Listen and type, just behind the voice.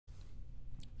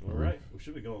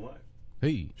should be going live.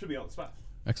 Hey. Should be on the spot.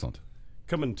 Excellent.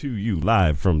 Coming to you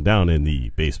live from down in the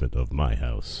basement of my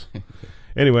house.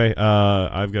 Anyway,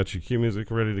 I've got your cue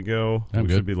music ready to go. I'm we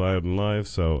good. should be loud and live,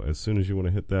 so as soon as you want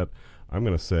to hit that, I'm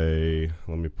going to say,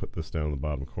 let me put this down in the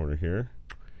bottom corner here.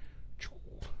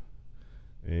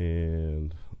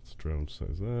 And let's try and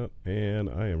size that. And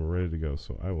I am ready to go,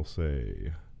 so I will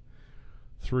say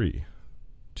 3,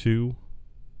 2,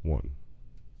 1.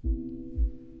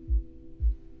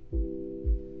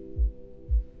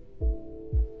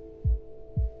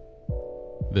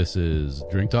 This is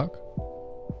Drink Talk,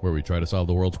 where we try to solve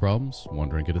the world's problems one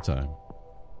drink at a time.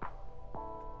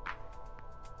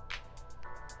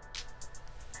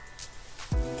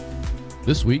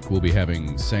 This week we'll be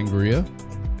having Sangria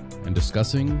and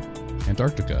discussing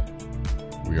Antarctica.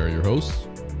 We are your hosts,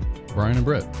 Brian and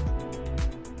Britt.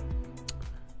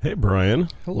 Hey, Brian.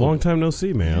 Hello. Long time no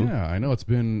see, man. Yeah, I know it's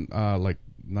been like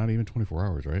not even 24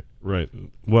 hours, right? Right.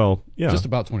 Well, yeah. Just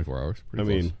about 24 hours. Pretty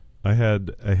close. mean, I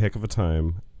had a heck of a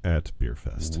time at Beer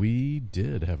Fest. We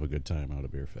did have a good time out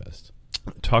of Beer Fest.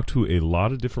 Talked to a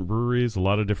lot of different breweries, a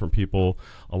lot of different people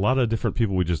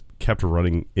we just kept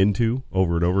running into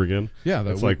over and over again. Yeah.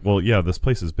 It's like, well, yeah, this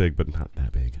place is big, but not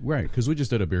that big. Right, because we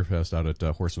just did a Beer Fest out at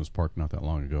Horseman's Park not that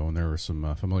long ago, and there were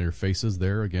some familiar faces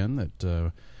there again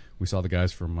that we saw the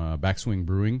guys from Backswing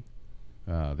Brewing.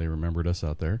 They remembered us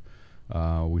out there.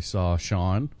 We saw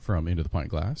Sean from Into the Pint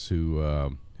Glass,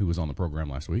 who was on the program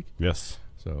last week. Yes.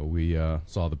 So we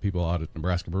saw the people out at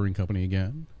Nebraska Brewing Company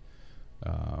again.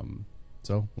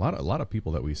 So a lot of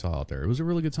people that we saw out there. It was a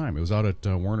really good time. It was out at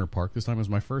Warner Park. This time it was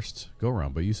my first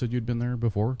go-around, but you said you'd been there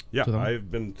before? Yeah,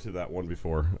 I've been to that one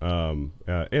before.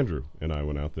 Andrew and I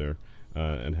went out there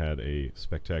and had a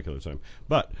spectacular time.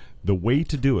 But the way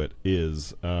to do it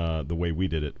is the way we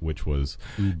did it, which was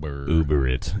Uber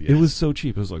it. Yes. It was so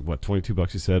cheap. It was like, what,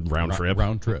 $22 you said? Round trip?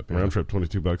 Round trip. Yeah. Round trip,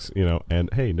 $22, you know,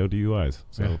 and hey, no DUIs.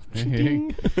 So,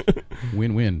 Hey.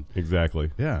 Win-win. Exactly.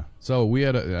 Yeah. So we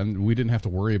had and we didn't have to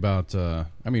worry about,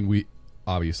 we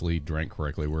obviously drank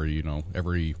correctly where,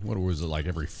 every 4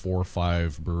 or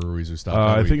 5 breweries we stopped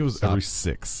at. I think it was every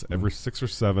 6 or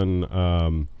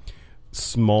 7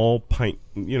 small pint,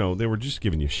 they were just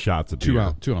giving you shots of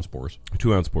beer. 2 ounce pours.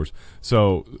 2 ounce pours.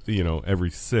 So,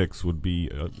 every 6 would be,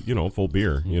 full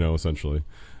beer, essentially.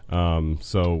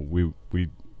 So we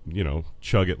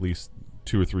chug at least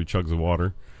 2 or 3 chugs of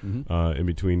water in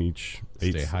between each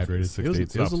 8. Stay hydrated. 6 to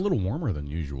 8 it was a little warmer than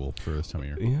usual for this time of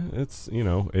year. Yeah, it's,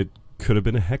 it could have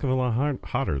been a heck of a lot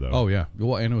hotter, though. Oh, yeah.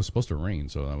 Well, and it was supposed to rain,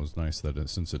 so that was nice that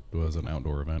since it was an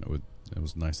outdoor event, it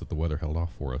was nice that the weather held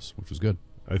off for us, which was good.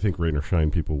 I think rain or shine,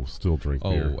 people will still drink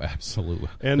beer. Oh, absolutely.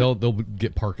 And they'll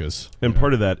get parkas. And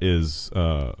part of that is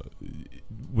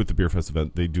with the Beer Fest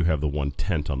event, they do have the one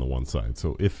tent on the one side.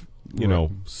 So if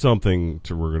something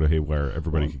to we're going to haywire,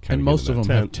 everybody could kind of. And most get in of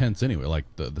that them tent. have tents anyway, like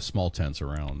the small tents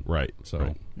around. Right. So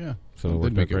right. yeah. So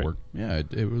they'd make it work. Yeah,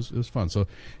 it was fun. So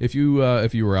if you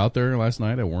were out there last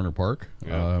night at Warner Park,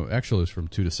 actually it was from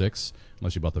 2 to 6.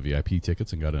 Unless you bought the VIP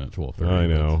tickets and got in at 12:30. I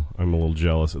know. I'm a little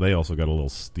jealous. They also got a little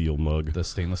steel mug. The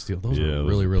stainless steel. Those Yeah, are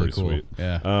really, really pretty cool. sweet.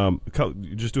 Yeah.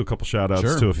 Just do a couple shout-outs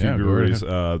Sure. to a few Yeah, go breweries.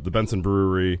 right The Benson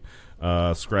Brewery,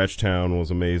 Scratchtown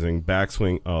was amazing.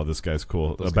 Backswing. Oh, this guy's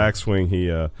cool. Backswing, he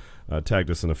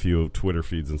tagged us in a few Twitter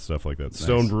feeds and stuff like that. Nice.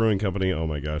 Stone Brewing Company. Oh,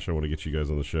 my gosh. I want to get you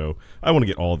guys on the show. I want to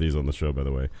get all of these on the show, by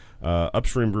the way.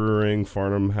 Upstream Brewing,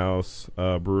 Farnham House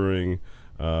Brewing,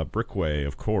 Brickway,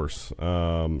 of course.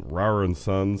 Rauer and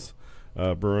Sons.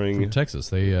 Brewing From Texas,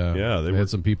 they had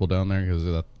some people down there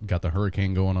because got the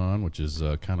hurricane going on, which is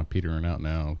kind of petering out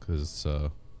now because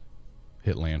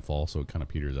hit landfall, so it kind of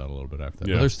peters out a little bit after that.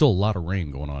 Yeah. But there's still a lot of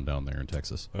rain going on down there in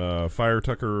Texas. Fire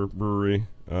Tucker Brewery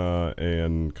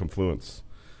and Confluence.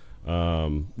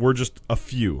 We're just a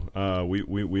few.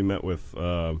 We met with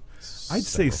I'd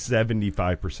say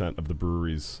 75% of the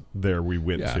breweries there we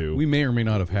went to. We may or may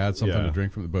not have had something Yeah. to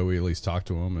drink from, but we at least talked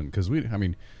to them, and because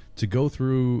to go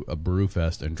through a brew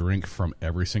fest and drink from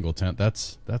every single tent,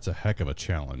 that's a heck of a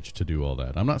challenge to do all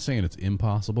that. I'm not saying it's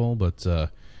impossible, but I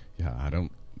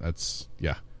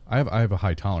have a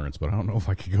high tolerance, but I don't know if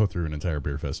I could go through an entire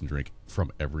beer fest and drink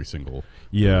from every single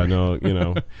Yeah, no,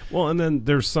 well, and then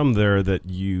there's some there that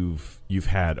you've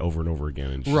had over and over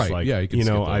again, and it's just Right, like, yeah, you can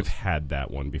skip those. I've had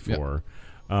that one before.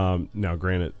 Now,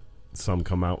 granted, some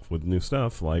come out with new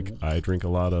stuff. Like I drink a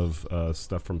lot of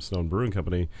stuff from Stone Brewing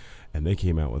Company, and they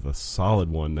came out with a solid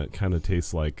one that kind of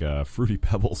tastes like Fruity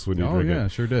Pebbles when you drink it. Oh yeah,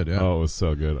 sure did. Yeah. Oh, it was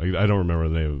so good. I don't remember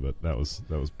the name of it, but that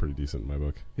was pretty decent in my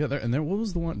book. Yeah, what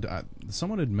was the one?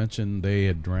 Someone had mentioned they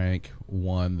had drank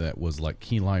one that was like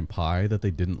key lime pie that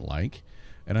they didn't like,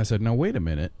 and I said, "Now wait a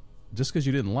minute, just because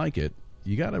you didn't like it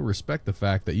you got to respect the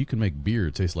fact that you can make beer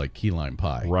taste like key lime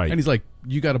pie. Right. And he's like,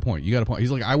 you got a point. You got a point.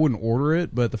 He's like, I wouldn't order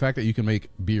it, but the fact that you can make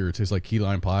beer taste like key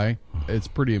lime pie, it's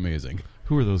pretty amazing.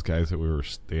 Who were those guys that we were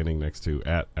standing next to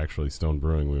at actually Stone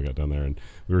Brewing when we got down there, and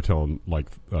we were telling like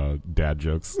dad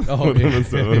jokes? Oh, yeah.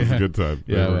 That was a good time.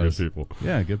 Yeah, they were good people.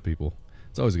 Yeah, good people.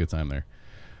 It's always a good time there.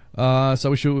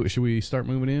 So should we start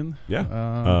moving in?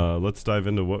 Yeah. Let's dive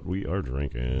into what we are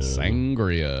drinking.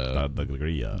 Sangria.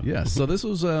 Sangria. Yes. So this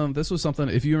was something.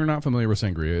 If you are not familiar with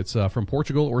sangria, it's from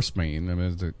Portugal or Spain. I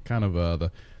mean, it's kind of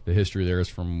the history there is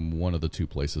from one of the two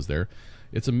places there.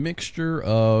 It's a mixture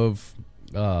of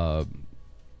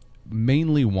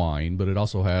mainly wine, but it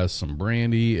also has some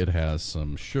brandy. It has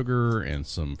some sugar and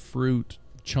some fruit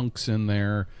chunks in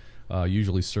there.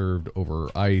 Usually served over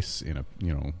ice in a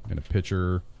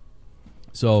pitcher.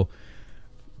 So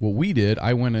what we did,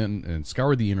 I went in and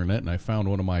scoured the internet, and I found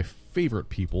one of my favorite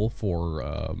people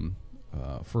for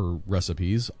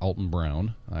recipes, Alton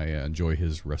Brown. I enjoy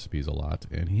his recipes a lot,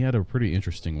 and he had a pretty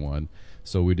interesting one.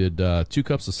 So we did 2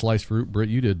 cups of sliced fruit. Britt,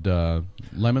 you did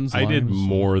lemons. I limes? did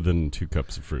more than 2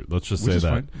 cups of fruit. Let's just say that.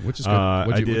 Fine. Which is good.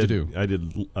 What'd you do? I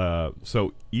did.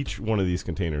 So each one of these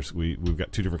containers, we've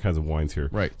got 2 different kinds of wines here.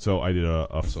 Right. So I did I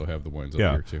also have the wines up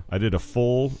yeah. here too. I did a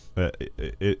full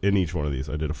in each one of these.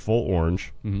 I did a full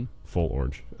orange,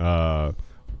 a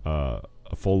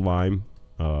full lime,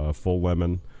 a full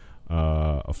lemon,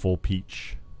 a full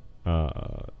peach,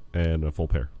 and a full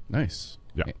pear. Nice.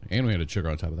 Yeah. And we added sugar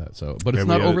on top of that. So, but it's And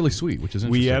not we added- overly sweet, which is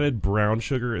interesting. We added brown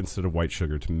sugar instead of white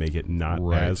sugar to make it not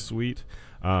Right. as sweet.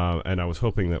 And I was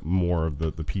hoping that more of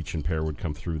the peach and pear would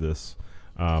come through this.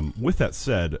 With that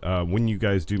said, when you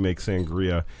guys do make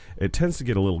sangria, it tends to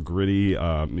get a little gritty.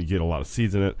 You get a lot of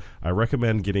seeds in it. I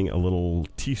recommend getting a little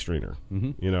tea strainer.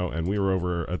 And we were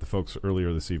over at the folks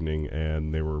earlier this evening,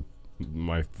 and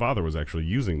my father was actually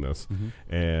using this,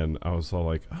 and I was all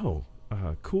like, oh,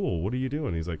 cool. What are you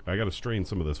doing? He's like, I got to strain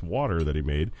some of this water that he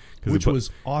made, which was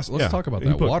awesome. Let's talk about he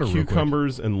that put water.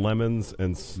 cucumbers and lemons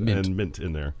and mint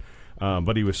in there,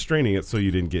 but he was straining it so you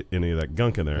didn't get any of that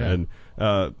gunk in there. Yeah.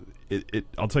 And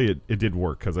I'll tell you, it did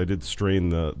work, because I did strain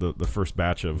the first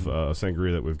batch of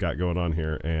sangria that we've got going on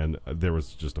here, and there was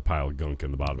just a pile of gunk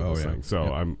in the bottom of this thing. So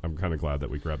I'm kind of glad that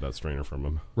we grabbed that strainer from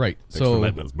him. Right. Thanks so for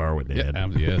letting us borrow it, Dad.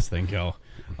 Yes, thank y'all.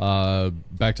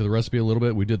 Back to the recipe a little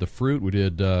bit. We did the fruit. We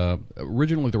did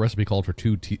originally the recipe called for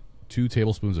 2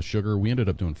 tablespoons of sugar. We ended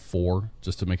up doing 4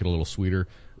 just to make it a little sweeter.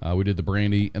 We did the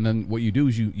brandy, and then what you do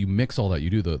is you mix all that. You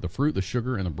do the fruit, the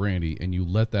sugar, and the brandy, and you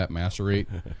let that macerate.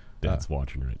 Dad's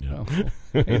watching right now.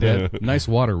 Hey, Dad, nice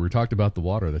water. We talked about the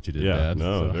water that you did, Dad.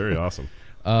 Very awesome.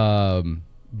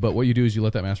 But what you do is you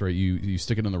let that macerate. You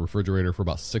stick it in the refrigerator for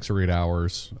about 6 or 8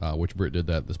 hours, which Britt did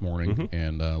that this morning,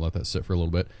 and let that sit for a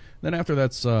little bit. Then after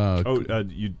that's...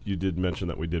 you did mention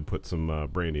that we did put some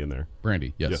brandy in there.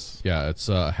 Brandy, yes. Yeah, it's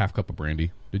a half cup of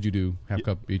brandy. Did you do half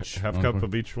cup each? Half cup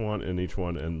of each one in each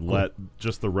one, and let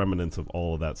just the remnants of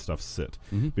all of that stuff sit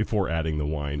before adding the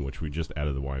wine, which we just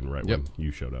added the wine right when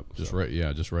you showed up. Just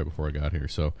right before I got here.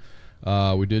 So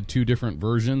we did 2 different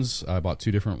versions. I bought 2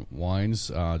 different wines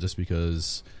just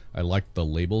because I liked the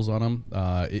labels on them.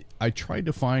 I tried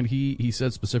to find, he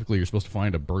said specifically you're supposed to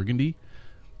find a Burgundy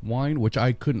wine, which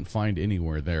I couldn't find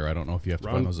anywhere there. I don't know if you have to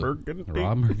find those. Raw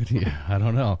Burgundy? Yeah, I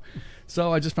don't know.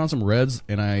 So I just found some reds,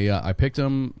 and I picked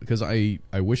them because I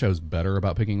wish I was better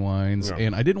about picking wines,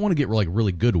 and I didn't want to get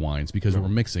really good wines because we're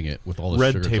mixing it with all this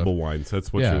red sugar table stuff. wines.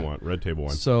 That's what you want. Red table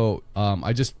wines. So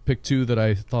I just picked 2 that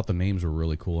I thought the names were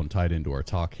really cool and tied into our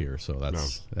talk here. So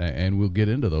that's and we'll get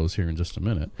into those here in just a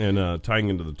minute. And tying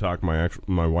into the talk,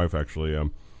 my wife actually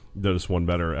did us one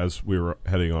better. As we were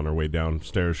heading on our way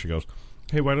downstairs, she goes,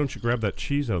 hey, why don't you grab that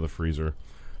cheese out of the freezer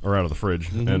or out of the fridge?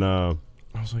 And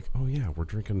I was like, oh yeah, we're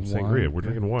drinking sangria. We're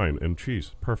drinking wine and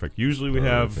cheese. Perfect. Usually we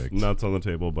have nuts on the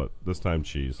table, but this time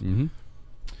cheese.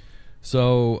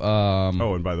 So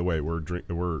and by the way,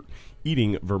 we're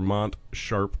eating Vermont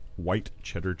Sharp white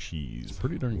cheddar cheese.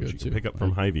 Pretty darn good, you can too. pick up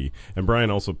from Hy-Vee. And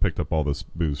Brian also picked up all this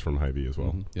booze from Hy-Vee as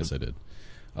well. Yes, I did.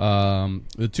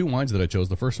 The 2 wines that I chose,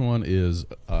 the first one is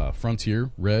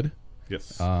Frontier Red.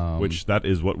 Yes, which that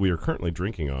is what we are currently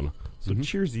drinking on. So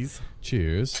cheersies.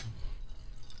 Cheers.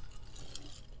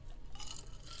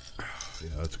 Yeah,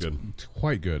 that's good. It's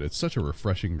quite good. It's such a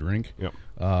refreshing drink. Yep.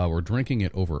 We're drinking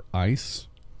it over ice,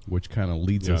 which kind of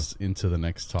leads us into the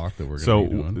next talk that we're going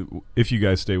to be doing. If you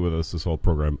guys stay with us this whole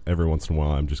program, every once in a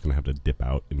while I'm just going to have to dip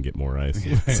out and get more ice.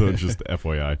 So just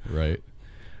FYI. Right.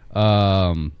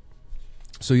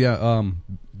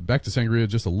 Back to sangria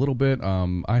just a little bit.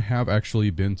 I have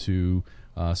actually been to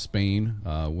Spain,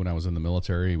 when I was in the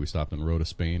military, we stopped in Rota,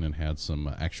 Spain, and had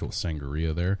some actual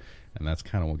sangria there, and that's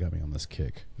kind of what got me on this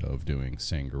kick of doing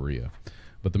sangria.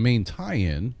 But the main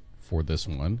tie-in for this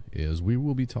one is we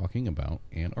will be talking about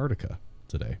Antarctica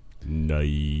today.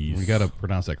 Nice. We got to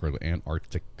pronounce that correctly.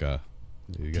 Antarctica.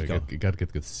 You got to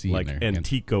get the C like in there.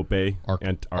 Antico Bay.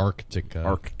 Arctica.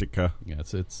 Arctica. Yeah,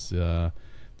 it's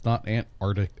not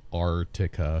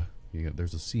Antarctica.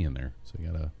 There's a C in there, so you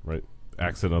gotta right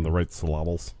accent on the right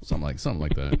syllables. Something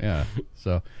like that. Yeah.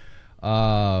 So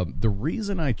the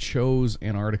reason I chose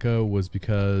Antarctica was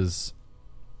because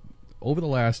over the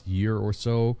last year or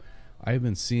so, I've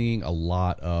been seeing a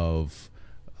lot of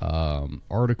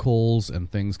articles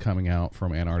and things coming out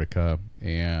from Antarctica,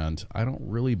 and I don't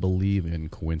really believe in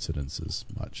coincidences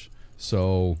much.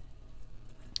 So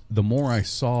the more I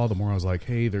saw, the more I was like,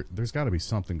 hey, there's got to be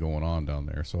something going on down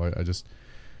there. So I just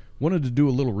wanted to do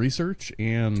a little research,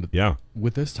 and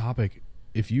with this topic,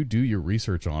 if you do your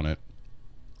research on it,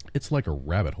 it's like a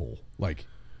rabbit hole. Like,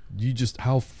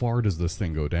 how far does this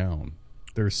thing go down?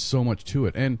 There's so much to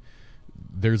it, and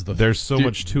there's so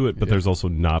much to it, but there's also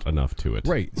not enough to it.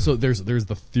 Right. So there's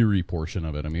the theory portion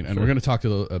of it. I mean, and we're going to talk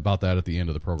about that at the end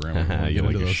of the program. You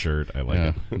like your shirt? I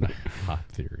like it. Hot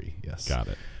theory. Yes. Got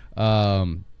it.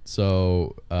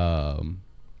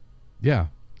 Yeah.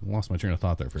 Lost my train of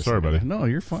thought there for a second. Sorry, buddy. No,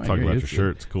 you're fine. Talking about your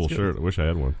shirt. It's a cool shirt. I wish I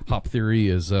had one. Hop theory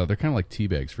is they're kind of like tea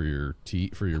bags for your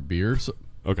beer. So,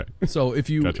 okay. So if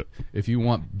you Gotcha. if you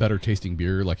want better tasting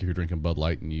beer, like if you're drinking Bud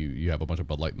Light and you have a bunch of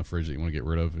Bud Light in the fridge that you want to get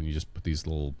rid of, and you just put these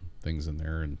little things in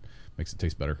there and makes it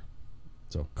taste better.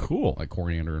 So cool, like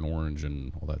coriander and orange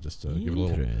and all that, just to give it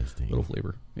a little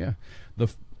flavor. Yeah,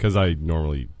 because I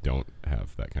normally don't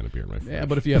have that kind of beer in my fridge. Yeah,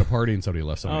 but if you had a party and somebody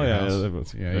left something in your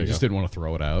house, you just didn't want to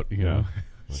throw it out. You know.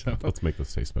 So, let's make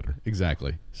this taste better.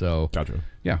 Exactly. So gotcha.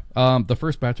 Yeah. The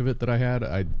first batch of it that I had,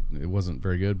 it wasn't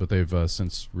very good, but they've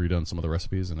since redone some of the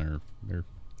recipes, and they're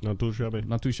not too shabby.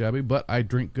 Not too shabby, but I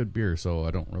drink good beer, so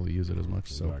I don't really use it as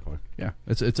much. Exactly. So yeah,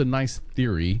 it's a nice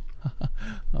theory.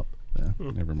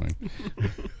 Never mind.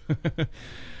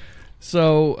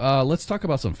 So let's talk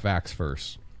about some facts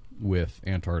first with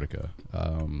Antarctica.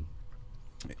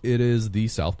 It is the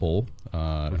South Pole.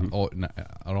 It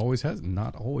always has,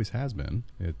 not always has been.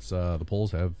 It's the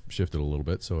poles have shifted a little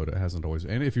bit, so it hasn't always.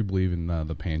 And if you believe in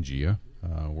the Pangea,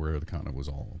 where the continent was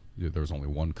there was only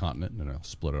one continent, and it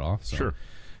split it off. So sure,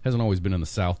 hasn't always been in the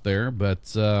south there, but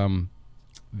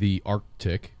the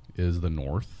Arctic is the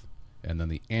north, and then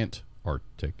the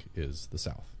Antarctic is the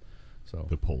south. So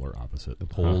the polar opposite. The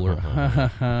polar.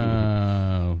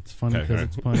 It's funny because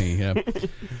it's funny. Yeah.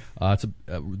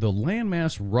 The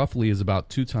landmass roughly is about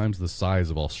 2 times the size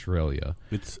of Australia.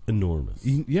 It's enormous.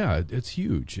 Yeah, it's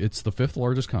huge. It's the 5th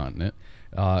largest continent.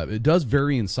 It does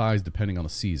vary in size depending on the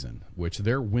season, which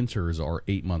their winters are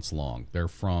 8 months long. They're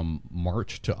from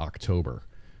March to October,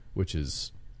 which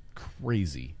is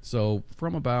crazy. So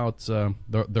from about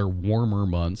their warmer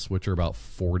months, which are about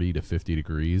 40 to 50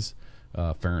 degrees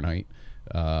Fahrenheit,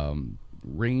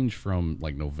 range from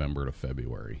like November to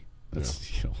February.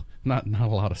 That's not a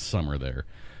lot of summer there.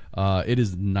 It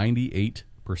is 98%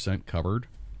 covered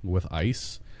with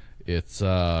ice. It's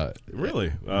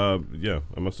really I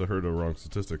must have heard a wrong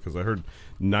statistic, because I heard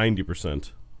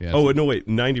 90%. Yeah, oh no, wait,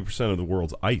 90% of the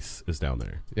world's ice is down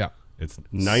there. Yeah, it's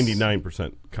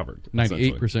 99% covered.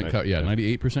 98% covered. Yeah,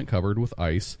 98% covered with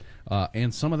ice,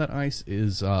 and some of that ice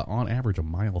is on average a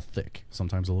mile thick,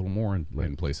 sometimes a little more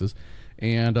in places,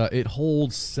 and it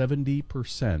holds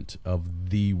 70% of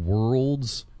the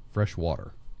world's fresh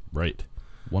water. Right,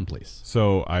 one place.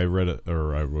 So I read it,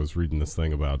 or I was reading this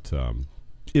thing about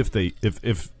if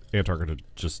Antarctica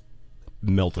just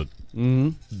melted,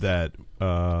 that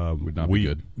would not be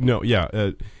good. No,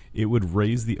 it would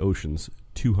raise the oceans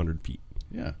 200 feet.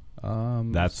 Yeah.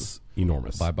 That's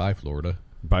enormous. Bye-bye, Florida.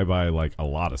 Bye-bye, like, a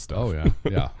lot of stuff. Oh, yeah.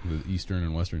 Yeah. The eastern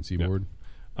and western seaboard.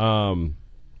 Yeah.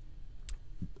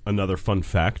 Another fun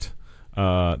fact,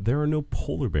 there are no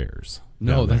polar bears.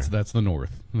 No, that's the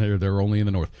north. They're only in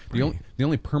the north. The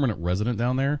only permanent resident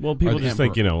down there. Well, people just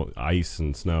think, ice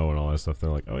and snow and all that stuff.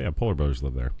 They're like, oh, yeah, polar bears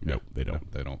live there. Nope, they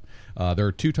don't. They don't. There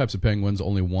are 2 types of penguins.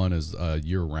 Only one is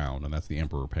year-round, and that's the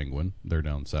emperor penguin. They're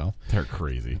down south. They're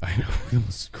crazy. I know.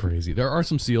 It's crazy. There are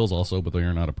some seals also, but they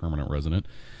are not a permanent resident.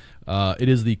 It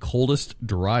is the coldest,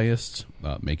 driest,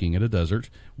 making it a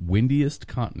desert, windiest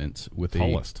continent with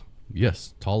tallest.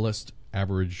 Tallest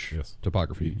average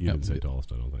topography. You didn't say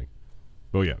tallest, I don't think.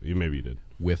 Oh, yeah, maybe you did.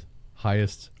 With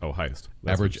highest. Highest.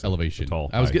 Average elevation.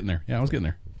 I was getting there. Yeah, I was getting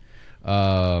there.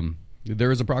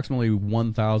 There is approximately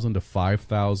 1,000 to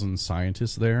 5,000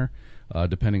 scientists there.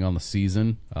 depending on the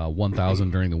season.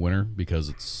 1,000 during the winter because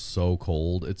it's so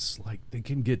cold. It's like they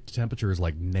can get temperatures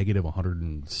like negative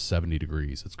 170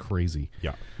 degrees. It's crazy.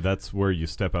 Yeah, that's where you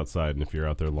step outside, and if you're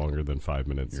out there longer than 5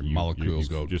 minutes, Your molecules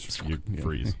go you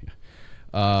freeze.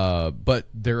 But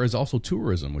there is also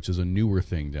tourism, which is a newer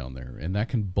thing down there, and that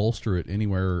can bolster it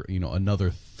anywhere, another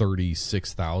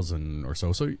 36,000 or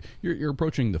so. So you're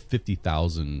approaching the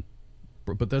 50,000,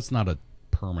 but that's not a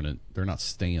permanent. They're not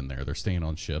staying there. They're staying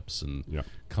on ships and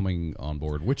coming on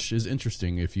board, which is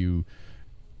interesting. If you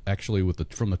actually,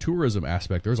 from the tourism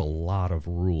aspect, there's a lot of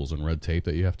rules and red tape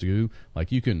that you have to do.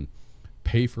 Like you can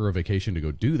pay for a vacation to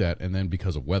go do that, and then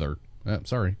because of weather,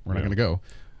 sorry, we're not going to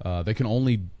go. They can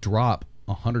only drop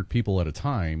 100 people at a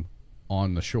time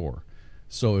on the shore.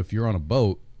 So if you're on a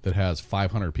boat that has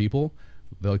 500 people,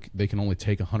 they can only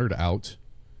take 100 out,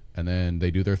 and then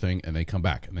they do their thing, and they come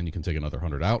back, and then you can take another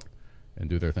 100 out and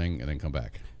do their thing and then come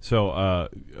back. So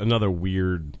another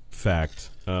weird fact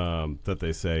that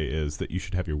they say is that you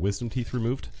should have your wisdom teeth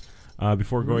removed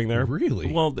before going there.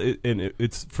 Really? Well,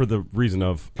 it's for the reason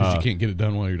of because you can't get it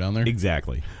done while you're down there.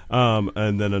 Exactly.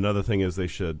 And then another thing is they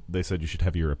said you should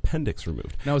have your appendix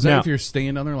removed. Now, is that if you're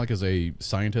staying down there, like as a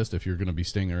scientist, if you're going to be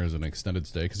staying there as an extended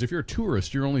stay? Because if you're a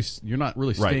tourist, you're not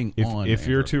really staying on. If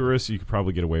you're a tourist, you could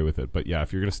probably get away with it. But yeah,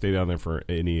 if you're going to stay down there for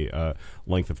any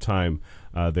length of time,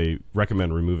 they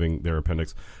recommend removing their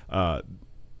appendix.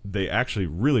 They actually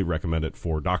really recommend it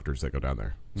for doctors that go down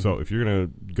there. Mm-hmm. So if you're going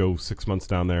to go 6 months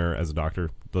down there as a doctor,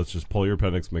 let's just pull your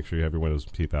appendix, make sure you have your windows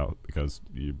and teeth out, because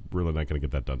you're really not going to get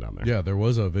that done down there. Yeah, there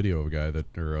was a video of a guy that,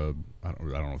 I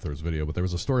don't know if there was a video, but there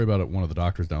was a story about one of the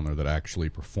doctors down there that actually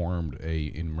performed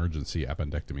a emergency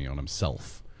appendectomy on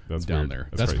himself. That's down weird. there.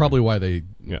 That's probably why they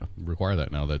require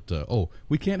that now. That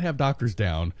we can't have doctors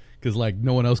down because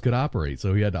no one else could operate,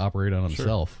 so he had to operate on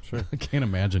himself. Sure. I can't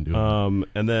imagine doing that.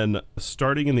 And then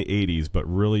starting in the 80s, but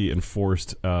really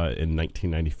enforced in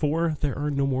 1994, there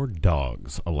are no more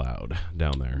dogs allowed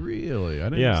down there. Really? I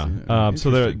didn't see that.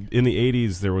 So in the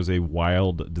 80s, there was a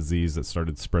wild disease that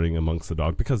started spreading amongst the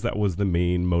dog because that was the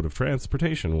main mode of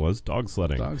transportation was dog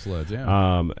sledding. Dog sleds,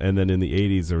 yeah. And then in the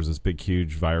 80s, there was this big,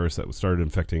 huge virus that started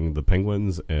infecting the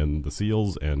penguins and the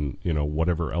seals and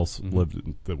whatever else lived,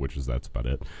 that's about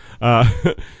it.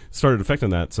 Started affecting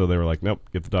that, so they were like, nope,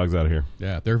 get the dogs out of here.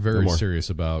 Yeah, they're very serious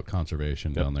about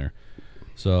conservation down there.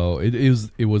 So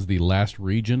it was the last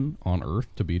region on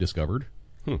Earth to be discovered.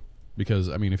 Because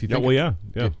if you think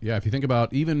if you think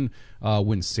about even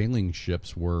when sailing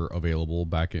ships were available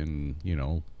back in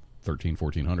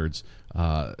 1400s,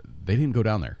 they didn't go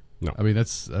down there. No.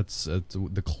 That's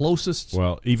the closest.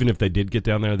 Well, even if they did get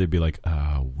down there, they'd be like,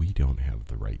 we don't have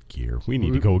the right gear. We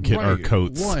need to go get our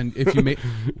coats. If you make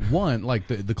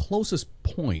the closest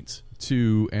point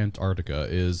to Antarctica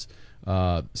is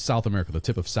South America, the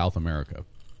tip of South America.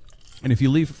 And if you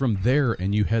leave from there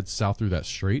and you head south through that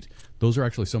strait, those are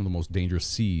actually some of the most dangerous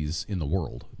seas in the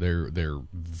world. They're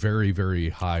very, very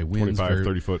high winds. 25,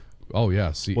 30 foot. Oh,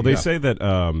 yeah. They say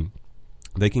that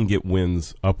they can get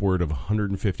winds upward of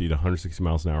 150 to 160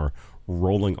 miles an hour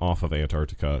rolling off of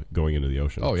Antarctica going into the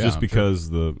ocean. Oh, yeah. Just because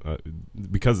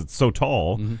because it's so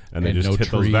tall and they just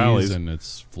hit those valleys. And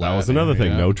it's flat. That was another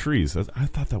thing. No trees. I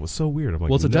thought that was so weird. I'm like,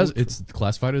 well, it's a desert. It's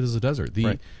classified as a desert.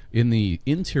 In the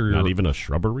interior, not even a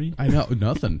shrubbery. I know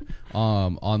nothing.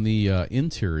 On the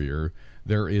interior,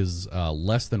 there is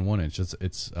less than 1 inch. It's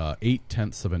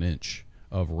 0.8 of an inch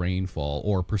of rainfall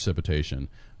or precipitation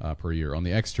per year. On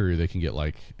the exterior, they can get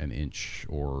like an inch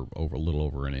or a little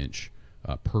over an inch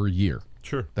per year.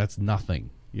 Sure, that's nothing,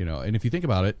 And if you think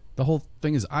about it, the whole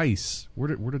thing is ice. Where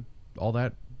did all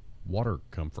that water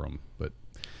come from? But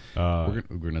we're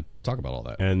going to talk about all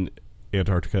that. And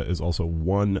Antarctica is also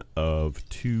one of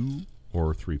two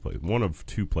or three places. One of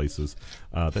two places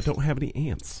that don't have any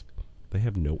ants. They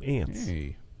have no ants.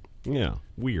 Hey. Yeah,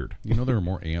 weird. There are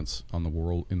more ants in the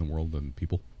world than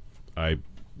people. I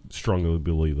strongly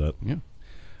believe that. Yeah.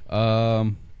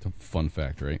 It's a fun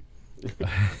fact, right?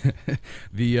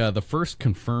 The first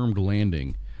confirmed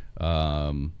landing.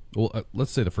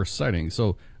 Let's say the first sighting.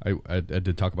 So I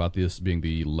did talk about this being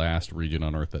the last region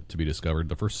on Earth to be discovered.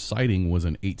 The first sighting was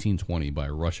in 1820 by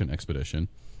a Russian expedition.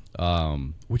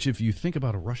 Which, if you think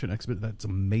about a Russian expedition, that's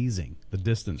amazing. The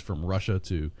distance from Russia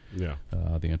to the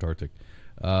Antarctic.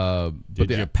 Did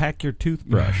you pack your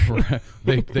toothbrush?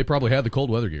 They probably had the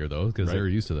cold weather gear though, because they were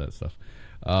used to that stuff.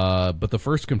 But the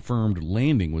first confirmed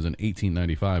landing was in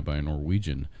 1895 by a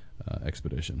Norwegian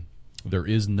expedition. There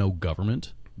is no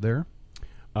government there.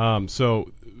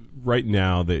 So right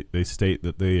now they state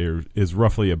that there is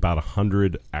roughly about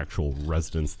 100 actual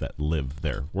residents that live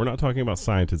there. We're not talking about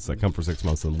scientists that come for 6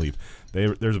 months and leave.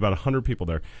 There's about 100 people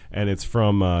there, and it's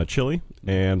from Chile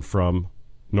and from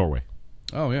Norway.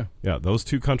 Oh, yeah. Yeah, those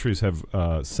two countries have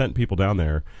sent people down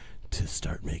there to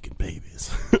start making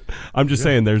babies. I'm just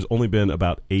saying there's only been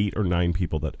about 8 or 9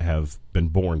 people that have been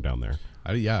born down there.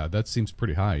 Yeah, that seems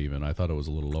pretty high. Even I thought it was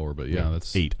a little lower, but yeah,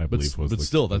 that's 8. I believe was. But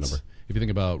still, the that's number. If you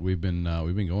think about we've been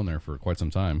going there for quite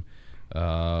some time.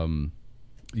 No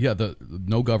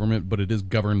government, but it is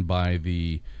governed by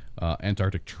the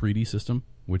Antarctic Treaty System,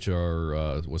 which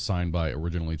was signed by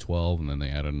originally 12, and then they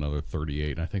added another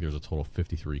 38. And I think there's a total of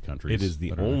 53 countries. It is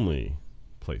the only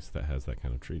place that has that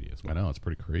kind of treaty as well. I know, it's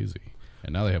pretty crazy.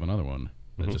 And now they have another one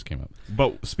that just came up.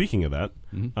 But speaking of that,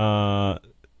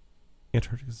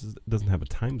 Antarctica doesn't have a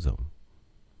time zone.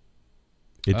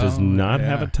 It does not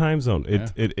have a time zone.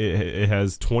 It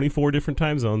has 24 different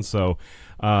time zones. So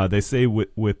they say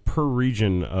with per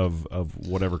region of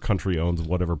whatever country owns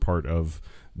whatever part of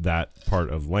that part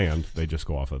of land, they just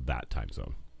go off of that time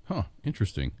zone. Huh.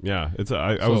 Interesting. Yeah.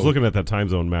 I was looking at that time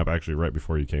zone map actually right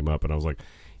before you came up, and I was like,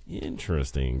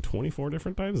 interesting. 24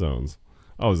 different time zones.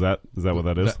 Oh, is that what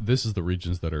that is? This is the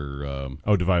regions that are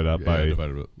divided up by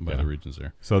the regions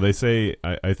there. So they say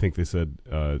I think they said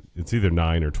it's either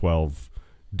 9 or 12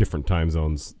 different time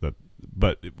zones but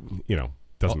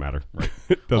doesn't matter. Right.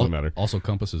 It doesn't matter. Also,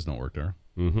 compasses don't work there.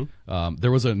 Mm-hmm.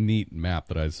 There was a neat map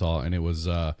that I saw, and it was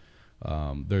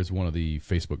there's one of the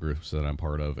Facebook groups that I'm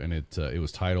part of, and it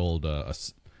was titled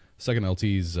Second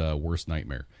LT's Worst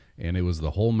Nightmare, and it was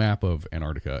the whole map of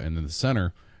Antarctica, and then the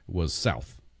center was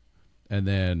south, and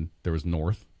then there was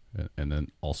north, and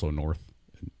then also north,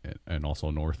 and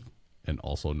also north, and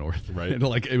also north. Right. And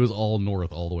it was all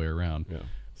north all the way around. Yeah.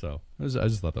 So I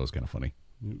just thought that was kind of funny.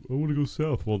 I want to go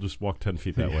south. Well, just walk 10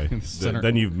 feet that way.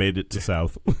 Then you've made it to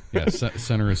south. Yeah,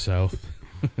 center is south.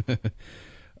 Back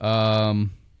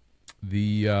to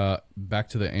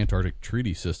the Antarctic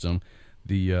Treaty System.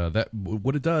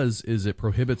 What it does is it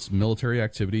prohibits military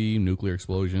activity, nuclear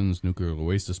explosions, nuclear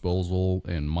waste disposal,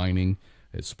 and mining.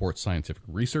 It supports scientific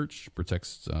research,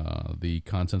 protects the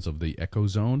contents of the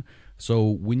ecozone. So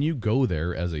when you go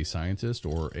there as a scientist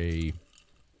or a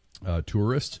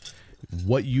tourist,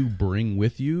 what you bring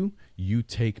with you, you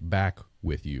take back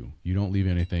with you. You don't leave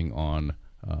anything on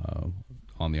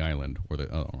the island or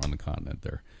on the continent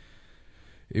there.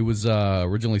 It was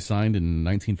originally signed in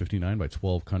 1959 by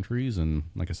 12 countries, and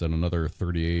like I said, another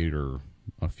 38 or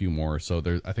a few more. So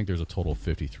I think there's a total of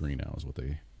 53 now, is what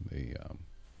they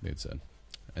had said.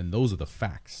 And those are the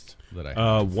facts that I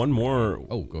have. One more.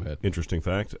 Oh, go ahead. Interesting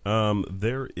fact.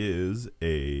 There is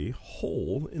a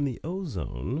hole in the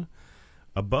ozone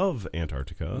above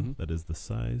Antarctica that is the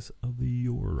size of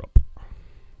Europe.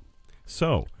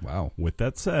 So, wow. With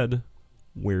that said,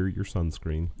 wear your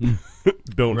sunscreen.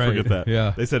 Don't forget that.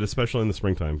 Yeah. They said especially in the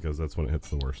springtime because that's when it hits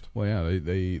the worst. Well, yeah,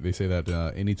 they say that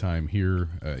anytime here,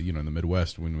 in the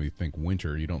Midwest, when we think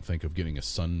winter, you don't think of getting a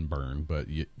sunburn, but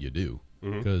you do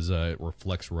because it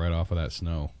reflects right off of that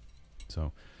snow.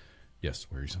 So, yes,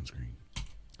 wear your sunscreen.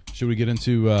 Should we get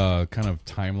into kind of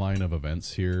timeline of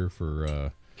events here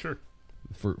for sure.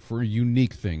 For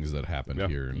unique things that happened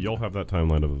here? You'll have that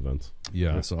timeline of events.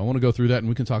 Yeah, so I want to go through that, and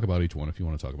we can talk about each one if you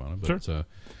want to talk about it. But, sure.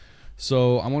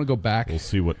 So I want to go back. We'll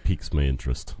see what piques my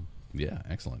interest. Yeah,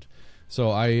 excellent.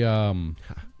 So I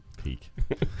peak.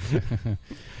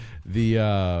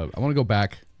 I want to go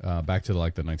back to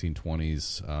like the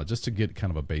 1920s, just to get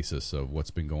kind of a basis of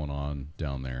what's been going on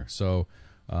down there. So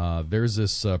there's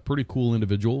this pretty cool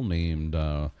individual named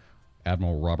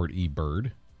Admiral Robert E.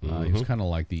 Byrd. He was kind of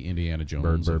like the Indiana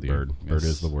Jones. Bird. Bird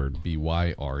is the word.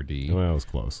 B-Y-R-D. Well, that was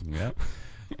close. Yep.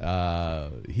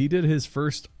 He did his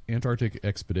first Antarctic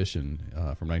expedition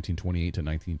from 1928 to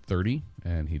 1930,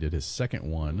 and he did his second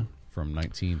one from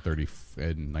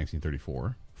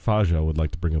 1934. Faja would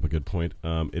like to bring up a good point.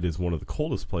 It is one of the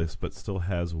coldest places, but still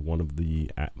has one of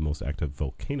the most active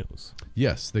volcanoes.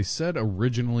 Yes, they said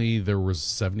originally there was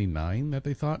 79 that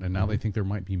they thought, and now they think there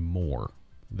might be more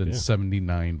than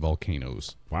 79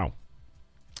 volcanoes. Wow.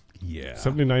 Yeah.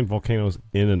 79 volcanoes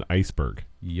in an iceberg.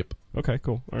 Yep. Okay,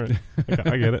 cool. All right.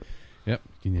 I get it. Yep.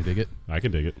 Can you dig it? I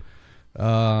can dig it.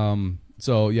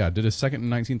 So, yeah, did his second in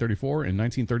 1934. In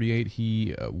 1938,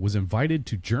 he was invited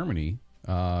to Germany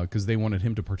because they wanted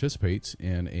him to participate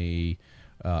in a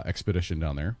expedition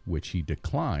down there, which he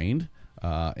declined.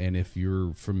 And if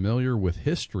you're familiar with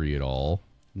history at all,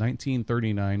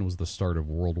 1939 was the start of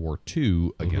World War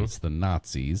II against the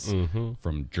Nazis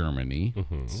from Germany.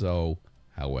 So,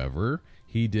 however,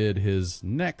 he did his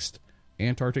next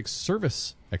Antarctic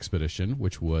Service Expedition,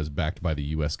 which was backed by the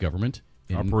U.S. government.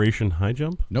 Operation High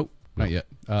Jump? Nope, not yet.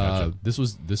 Gotcha. This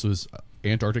was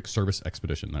Antarctic Service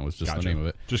Expedition. That was just the name of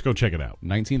it. Just go check it out.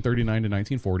 1939 to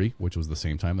 1940, which was the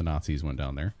same time the Nazis went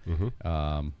down there.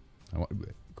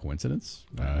 Coincidence?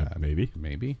 Maybe.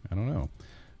 Maybe. I don't know.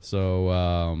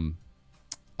 So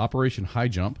Operation High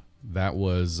Jump, that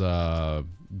was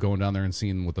going down there and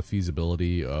seeing what the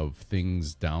feasibility of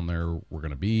things down there were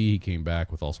going to be. He came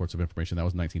back with all sorts of information. That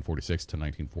was 1946 to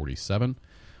 1947.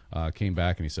 Came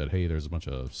back and he said, hey, there's a bunch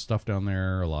of stuff down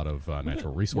there, a lot of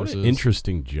natural resources. What an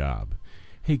interesting job.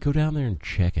 Hey, go down there and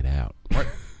check it out. Right.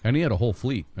 And he had a whole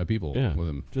fleet of people with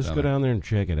him. Just go down there and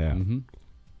check it out.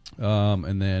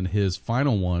 And then his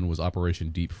final one was Operation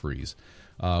Deep Freeze,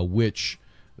 which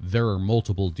there are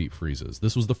multiple deep freezes.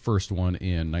 This was the first one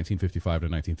in 1955 to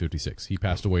 1956. He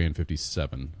passed away in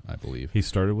 57, I believe. He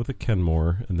started with a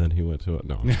Kenmore, and then he went to a...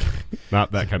 No,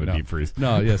 not that kind of deep freeze.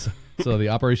 No, yes. So the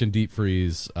Operation Deep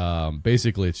Freeze,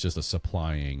 basically it's just a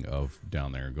supplying of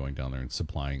down there, going down there and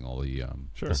supplying all the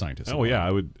scientists. Oh, yeah.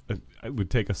 I would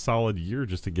take a solid year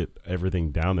just to get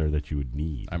everything down there that you would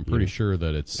need. I'm pretty sure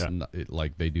that it's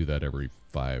like they do that every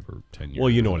 5 or 10 years. Well,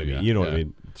 you know what I mean. You know what I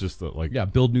mean. Just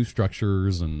build new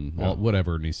structures and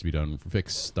whatever needs to be done.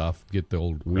 Fix stuff. Get the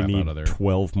old crap out of there.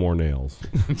 12 more nails.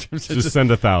 just send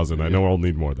 1,000. I know I'll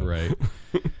need more than right.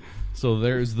 So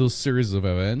there's those series of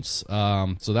events.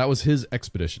 So that was his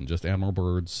expedition, just Admiral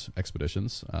Byrd's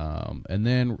expeditions. And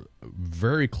then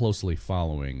very closely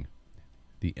following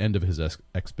the end of his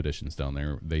expeditions down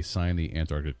there, they signed the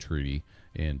Antarctic Treaty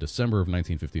in December of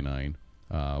 1959,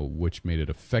 which made it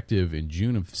effective in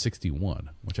June of 61,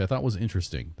 which I thought was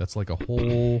interesting. That's like a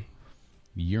whole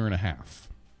year and a half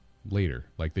later.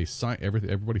 Like they signed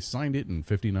everybody signed it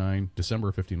in December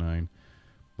of 59.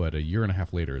 But a year and a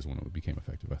half later is when it became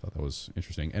effective. I thought that was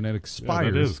interesting. And it expires.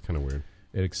 Yeah, that is kind of weird.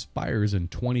 It expires in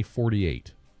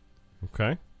 2048.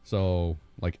 Okay. So,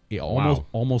 like,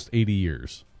 almost 80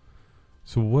 years.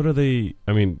 So what are they...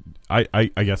 I mean, I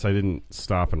guess I didn't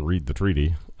stop and read the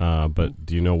treaty, but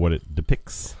do you know what it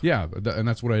depicts? Yeah, and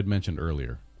that's what I had mentioned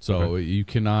earlier. So you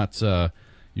cannot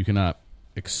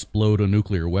explode a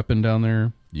nuclear weapon down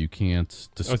there. You can't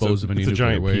dispose of any nuclear waste. It's a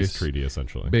giant peace treaty,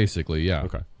 essentially. Basically, yeah.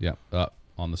 Okay. Yeah.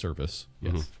 On the surface,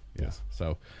 yes, yes.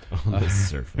 So on the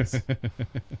surface.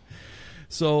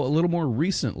 So a little more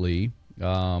recently, back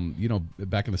in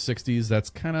the '60s, that's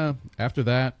kind of after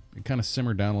that, it kind of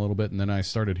simmered down a little bit, and then I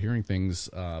started hearing things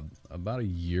about a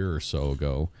year or so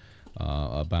ago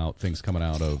about things coming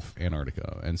out of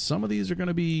Antarctica, and some of these are going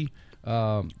to be.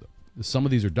 Some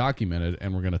of these are documented,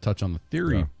 and we're going to touch on the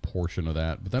theory portion of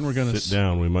that. But then we're going to sit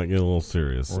down. We might get a little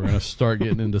serious. We're going to start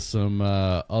getting into some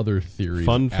other theories.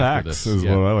 Fun facts is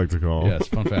what I like to call. Yes,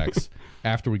 fun facts.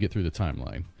 After we get through the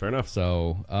timeline. Fair enough.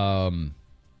 So,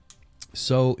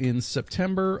 so in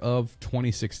September of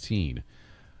 2016,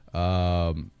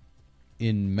 in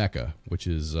Mecca, which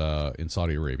is in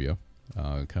Saudi Arabia,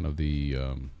 kind of the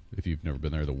if you've never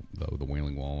been there, the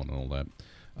Wailing Wall and all that.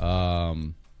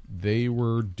 They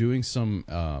were doing some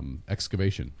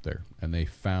excavation there, and they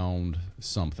found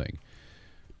something.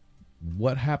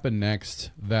 What happened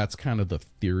next, that's kind of the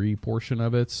theory portion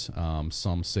of it.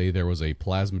 Some say there was a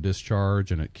plasma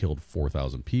discharge, and it killed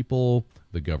 4,000 people.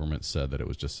 The government said that it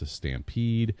was just a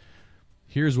stampede.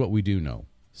 Here's what we do know.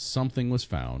 Something was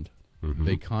found.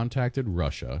 They contacted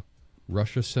Russia.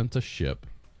 Russia sent a ship.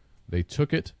 They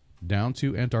took it down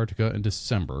to Antarctica in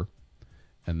December.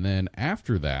 And then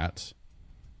after that...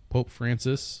 Pope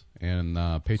Francis and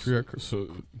Patriarch. So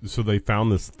they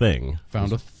found this thing.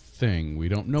 Found a thing. We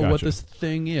don't know what this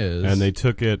thing is. And they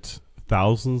took it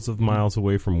thousands of miles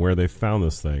away from where they found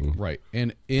this thing. Right.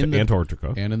 And in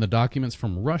Antarctica. And in the documents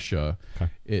from Russia,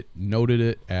 it noted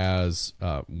it as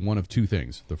one of two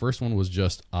things. The first one was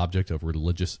just object of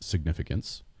religious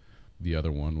significance. The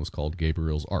other one was called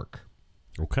Gabriel's Ark.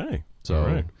 Okay. So... All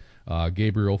right.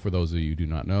 Gabriel, for those of you who do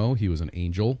not know, he was an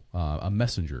angel, a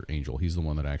messenger angel. He's the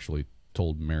one that actually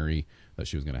told Mary that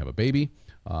she was going to have a baby.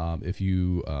 If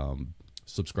you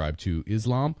subscribe to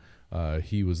Islam,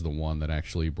 he was the one that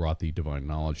actually brought the divine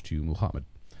knowledge to Muhammad.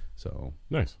 So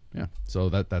nice, yeah. So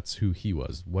that's who he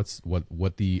was.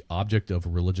 What the object of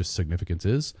religious significance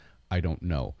is, I don't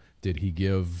know. Did he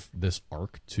give this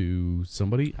ark to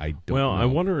somebody? I don't know. Well, I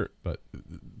wonder, but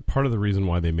part of the reason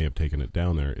why they may have taken it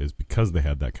down there is because they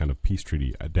had that kind of peace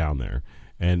treaty down there,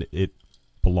 and it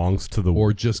belongs to the...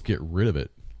 Or just get rid of it.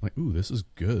 Like, ooh, this is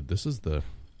good. This is the...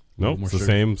 Nope, it's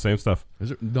the same stuff. Is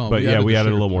it? No, but yeah, we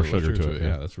added a little more sugar to it.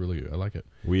 Yeah, that's really good. I like it.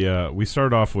 We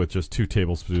started off with just 2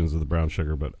 tablespoons of the brown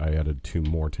sugar, but I added 2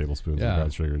 more tablespoons of the brown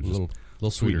sugar. Just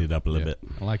little sweeten it up a little bit.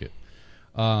 I like it.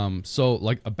 So,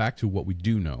 like, back to what we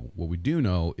do know. What we do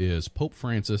know is Pope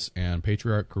Francis and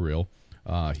Patriarch Kirill,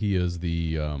 he is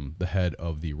the head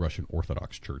of the Russian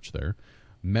Orthodox Church there,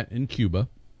 met in Cuba.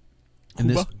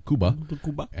 Cuba.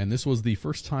 And this was the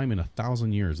first time in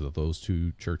 1,000 years that those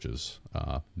two churches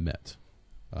met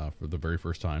for the very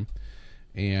first time.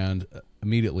 And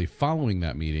immediately following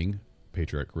that meeting,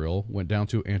 Patriarch Kirill went down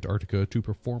to Antarctica to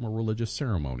perform a religious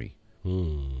ceremony.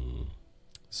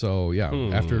 So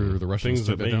after the Russians Things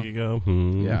took that that make down, you go,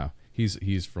 yeah,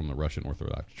 he's from the Russian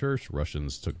Orthodox Church.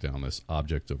 Russians took down this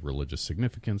object of religious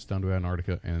significance down to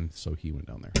Antarctica, and so he went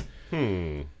down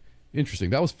there. Interesting.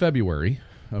 That was February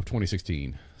of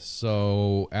 2016.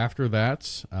 So after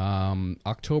that,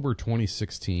 October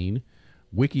 2016,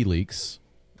 WikiLeaks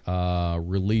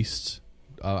released,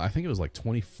 I think it was like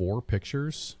 24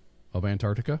 pictures of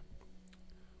Antarctica.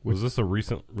 Was this a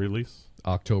recent release?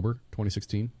 October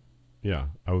 2016. Yeah,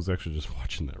 I was actually just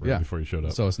watching that before you showed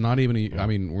up. So it's not even I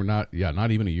mean, we're not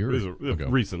even a year ago.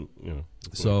 Recent,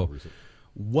 So recent.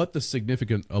 What the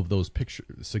significance of those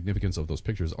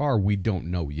pictures are, we don't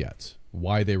know yet.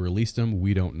 Why they released them,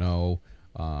 we don't know.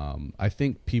 I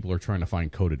think people are trying to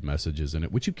find coded messages in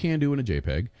it, which you can do in a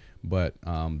JPEG, but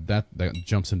that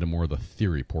jumps into more of the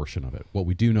theory portion of it. What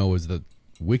we do know is that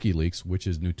WikiLeaks, which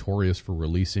is notorious for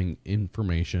releasing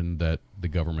information that the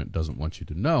government doesn't want you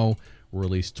to know,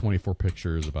 released 24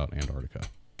 pictures about Antarctica.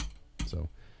 So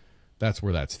that's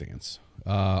where that stands.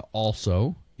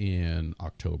 Also in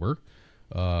October,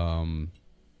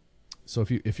 so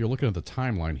if you're looking at the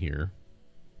timeline here,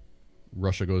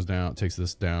 Russia goes down, takes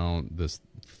this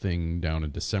thing down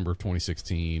in December of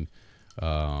 2016.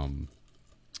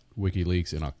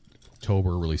 WikiLeaks in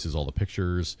October releases all the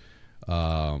pictures.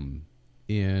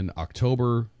 In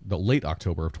October, the late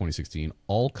October of 2016,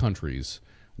 all countries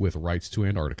with rights to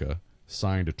Antarctica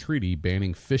signed a treaty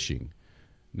banning fishing.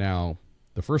 Now,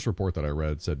 the first report that I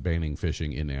read said banning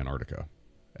fishing in Antarctica.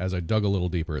 As I dug a little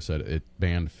deeper, it said it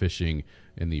banned fishing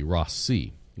in the Ross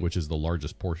Sea, which is the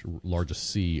largest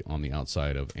sea on the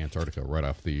outside of Antarctica, right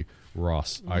off the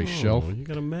Ross ice shelf. You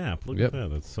got a map. Look at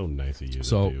that. That's so nice of you.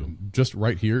 So to do. just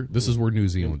right here, this is where New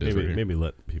Zealand is. Right here. Maybe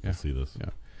let people see this. Yeah.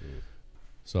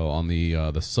 So on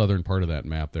the southern part of that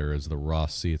map, there is the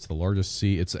Ross Sea. It's the largest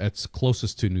sea. It's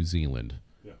closest to New Zealand,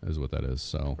 is what that is.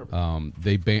 So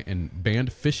they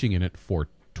banned fishing in it for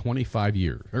 35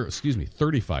 years.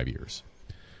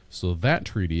 So that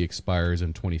treaty expires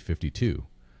in 2052.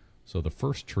 So the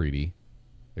first treaty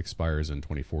expires in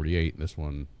 2048. This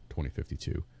one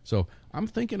 2052. So I'm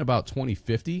thinking about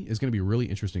 2050 is going to be a really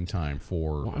interesting time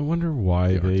for. Well, I wonder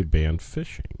why they banned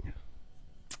fishing.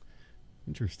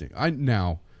 Interesting.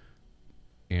 Now,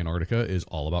 Antarctica is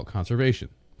all about conservation,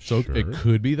 so it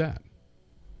could be that.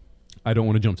 I don't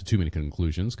want to jump to too many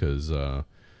conclusions because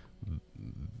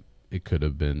it could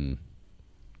have been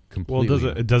completely.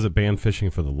 Well, does it ban fishing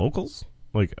for the locals?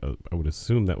 Like, I would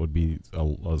assume that would be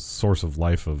a source of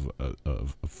life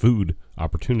of food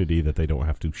opportunity that they don't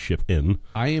have to ship in.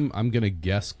 I'm going to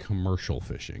guess commercial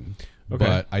fishing,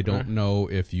 but I don't know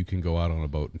if you can go out on a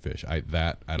boat and fish. I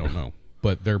don't know.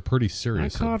 But they're pretty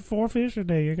serious. I caught 4 fish a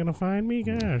day. You're going to find me?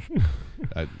 Gosh.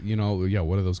 What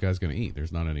are those guys going to eat?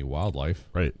 There's not any wildlife.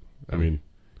 Right. I mean,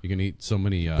 you can eat so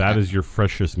many. That is your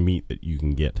freshest meat that you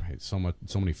can get. Right, so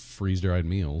many freeze-dried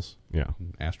meals. Yeah.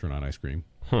 Astronaut ice cream.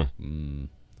 Huh.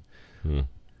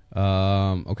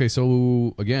 Okay,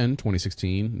 so again,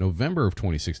 2016, November of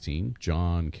 2016,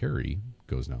 John Kerry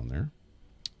goes down there.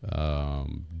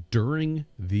 During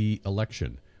the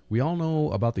election. We all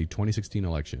know about the 2016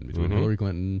 election between Hillary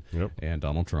Clinton and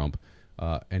Donald Trump,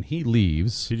 and he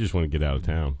leaves. He just wanted to get out of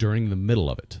town. During the middle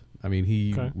of it. I mean,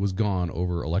 he was gone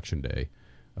over Election Day,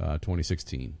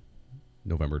 2016,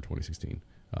 November 2016,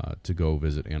 to go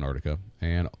visit Antarctica.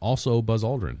 And also Buzz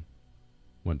Aldrin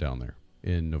went down there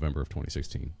in November of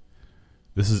 2016.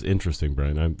 This is interesting,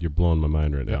 Brian. You're blowing my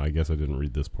mind right now. I guess I didn't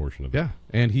read this portion of it. Yeah,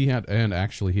 and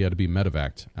actually he had to be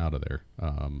medevaced out of there.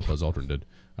 Buzz Aldrin did.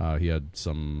 He had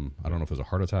some, I don't know if it was a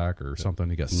heart attack or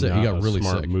something. He got sick. He got really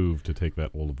smart sick. Move to take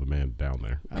that old of a man down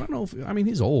there. I don't know if,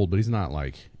 he's old, but he's not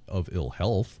like of ill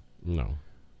health. No,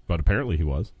 but apparently he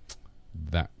was.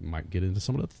 That might get into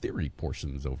some of the theory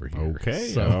portions over here. Okay,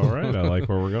 so, all right. I like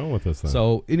where we're going with this then.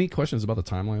 So, any questions about the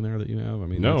timeline there that you have? I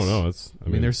mean, no. I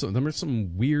mean, there's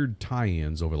some weird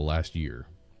tie-ins over the last year.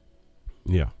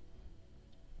 Yeah.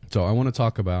 So I want to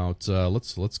talk about.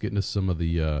 Let's get into some of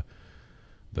the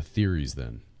theories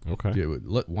then. Okay.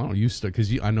 Why don't you start?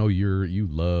 Because I know you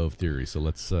love theories. So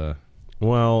let's.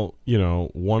 Well,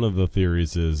 one of the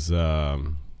theories is, a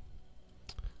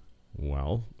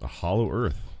hollow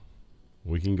Earth.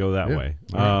 We can go that way.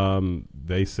 Right.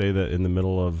 They say that in the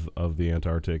middle of the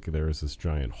Antarctic, there is this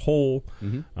giant hole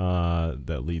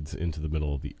that leads into the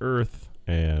middle of the Earth,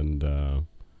 and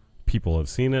people have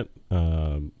seen it.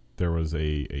 There was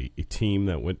a team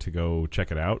that went to go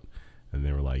check it out, and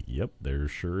they were like, "Yep, there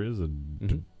sure is a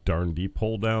darn deep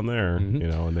hole down there," you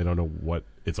know, and they don't know what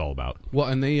it's all about. Well,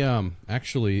 and they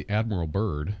actually, Admiral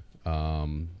Byrd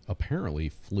apparently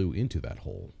flew into that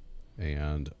hole.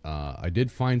 And I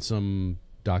did find some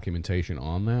documentation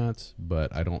on that,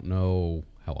 but I don't know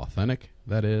how authentic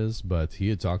that is. But he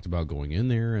had talked about going in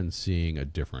there and seeing a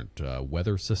different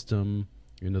weather system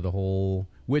into the hole,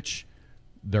 which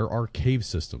there are cave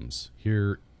systems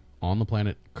here on the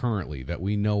planet currently that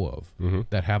we know of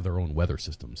that have their own weather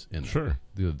systems in there. Sure.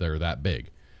 They're that big.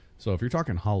 So if you're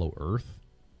talking hollow Earth,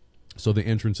 so the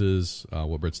entrances,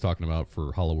 what Britt's talking about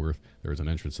for hollow Earth, there's an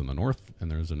entrance in the north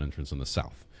and there's an entrance in the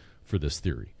south for this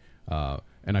theory.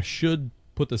 And I should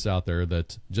put this out there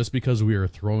that just because we are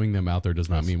throwing them out there does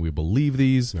not mean we believe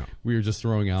these. No. We are just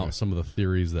throwing out some of the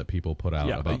theories that people put out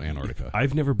about Antarctica.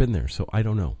 I've never been there, so I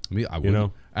don't know. I mean, you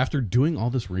know, after doing all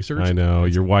this research, I know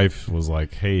your wife was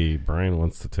like, "Hey, Brian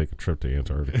wants to take a trip to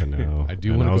Antarctica now." I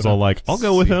do. And I was all like, "I'll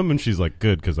go with him," and she's like,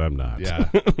 "Good, because I'm not." Yeah,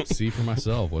 see for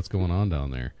myself what's going on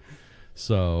down there.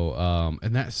 So,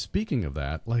 and that, speaking of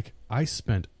that, like, I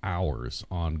spent hours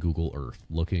on Google Earth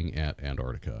looking at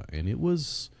Antarctica, and it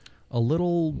was a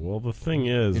little, well, the thing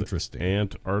is, interesting.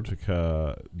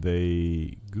 Antarctica,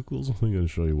 Google's only going to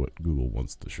show you what Google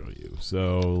wants to show you.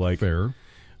 So, like, fair.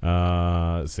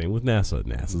 Same with NASA.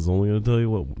 NASA's only going to tell you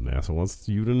what NASA wants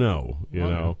you to know, you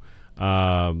know.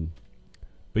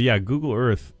 But yeah, Google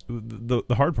Earth,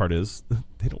 the hard part is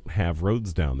they don't have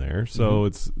roads down there. So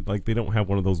it's like they don't have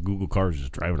one of those Google cars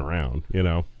just driving around, you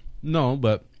know? No,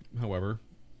 but, however,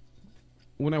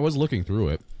 when I was looking through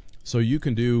it, so you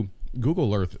can do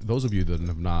Google Earth. Those of you that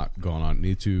have not gone on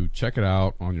need to check it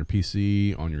out on your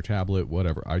PC, on your tablet,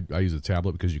 whatever. I use a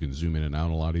tablet because you can zoom in and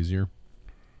out a lot easier.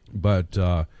 But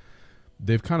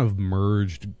they've kind of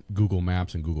merged Google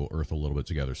Maps and Google Earth a little bit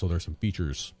together. So there's some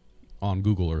features on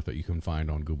Google Earth that you can find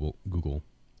on Google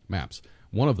Maps.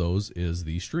 One of those is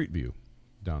the street view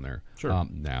down there. Sure.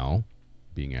 Now,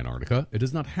 being Antarctica, it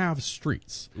does not have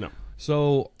streets. No.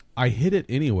 So I hit it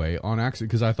anyway on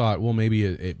accident because I thought, well, maybe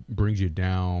it brings you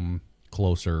down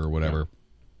closer or whatever.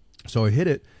 Yeah. So I hit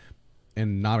it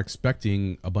and not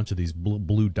expecting a bunch of these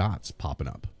blue dots popping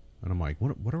up. And I'm like,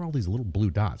 what are all these little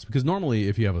blue dots? Because normally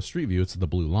if you have a street view, it's the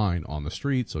blue line on the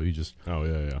street. So you just... Oh,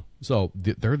 yeah. So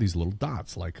there are these little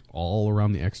dots like all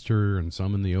around the exterior and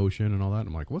some in the ocean and all that. And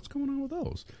I'm like, what's going on with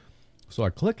those? So I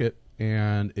click it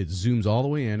and it zooms all the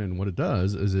way in. And what it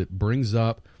does is it brings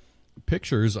up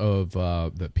pictures of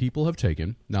that people have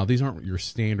taken. Now, these aren't your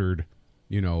standard,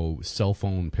 you know, cell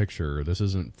phone picture. This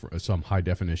isn't some high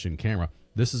definition camera.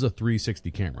 This is a 360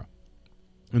 camera.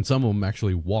 And some of them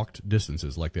actually walked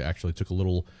distances, like they actually took a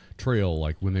little trail,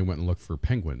 like when they went and looked for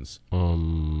penguins.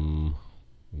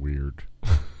 Weird.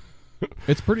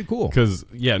 It's pretty cool. Because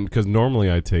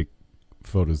normally I take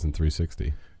photos in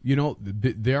 360. You know,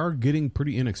 they are getting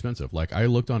pretty inexpensive. Like, I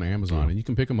looked on Amazon, and you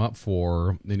can pick them up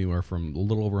for anywhere from a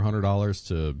little over $100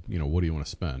 to, you know, what do you want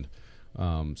to spend?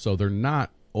 So they're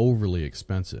not overly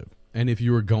expensive. And if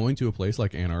you were going to a place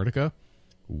like Antarctica,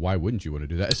 why wouldn't you want to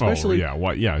do that? Especially,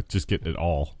 just get it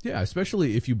all. Yeah,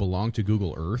 especially if you belong to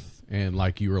Google Earth and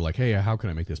like you were like, hey, how can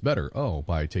I make this better? Oh,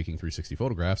 by taking 360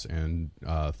 photographs and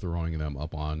throwing them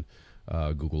up on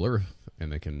Google Earth,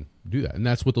 and they can do that. And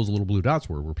that's what those little blue dots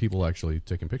were people actually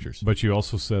taking pictures. But you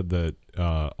also said that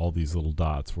all these little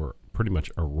dots were pretty much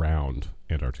around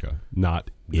Antarctica, not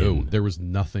in. No, there was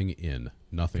nothing in.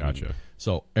 Nothing. Gotcha. In.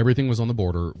 So everything was on the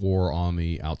border or on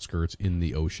the outskirts in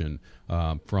the ocean,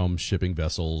 from shipping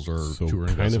vessels or touring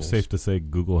vessels. Kind of safe to say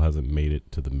Google hasn't made it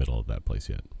to the middle of that place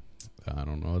yet. I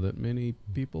don't know that many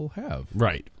people have.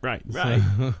 Right. Right.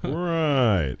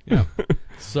 Yeah.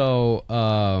 So,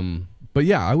 but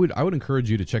yeah, I would encourage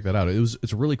you to check that out.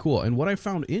 It's really cool. And what I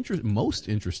found most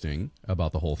interesting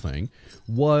about the whole thing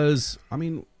was, I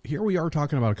mean, here we are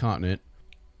talking about a continent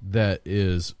that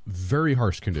is very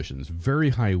harsh conditions,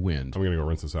 very high wind. I'm gonna go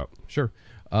rinse this out. Sure.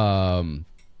 But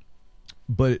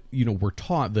you know, we're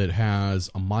taught that it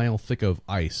has a mile thick of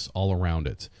ice all around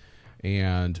it,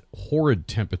 and horrid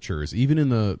temperatures. Even in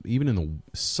the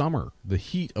summer, the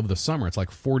heat of the summer, it's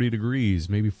like 40 degrees,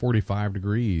 maybe 45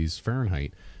 degrees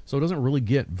Fahrenheit. So it doesn't really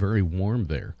get very warm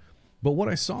there. But what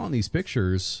I saw in these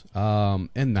pictures, and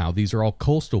now these are all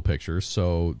coastal pictures,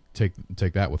 so take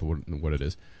that with what it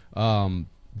is.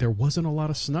 There wasn't a lot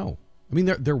of snow. I mean,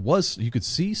 there was, you could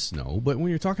see snow, but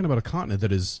when you're talking about a continent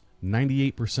that is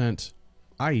 98%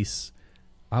 ice,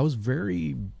 I was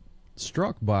very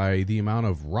struck by the amount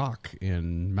of rock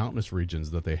in mountainous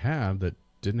regions that they have that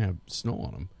didn't have snow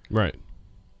on them. Right.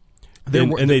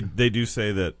 They do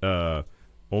say that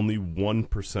only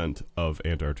 1% of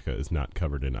Antarctica is not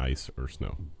covered in ice or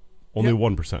snow. Only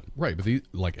 1%. Right, but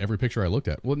like every picture I looked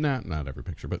at, well, not every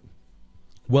picture, but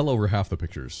well over half the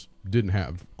pictures didn't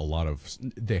have a lot of.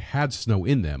 They had snow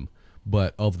in them,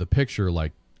 but of the picture,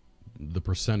 like the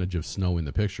percentage of snow in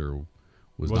the picture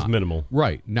was not minimal.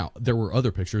 Right. Now, there were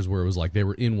other pictures where it was like they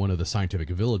were in one of the scientific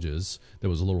villages that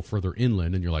was a little further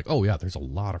inland, and you're like, oh yeah, there's a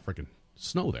lot of freaking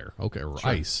snow there. Okay, or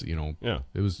ice. You know. Yeah.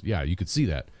 It was. Yeah, you could see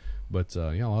that, but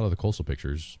a lot of the coastal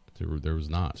pictures there was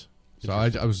not. So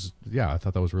I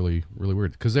thought that was really, really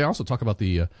weird because they also talk about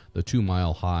the 2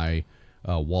 mile high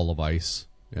wall of ice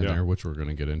in there, which we're going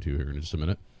to get into here in just a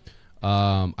minute.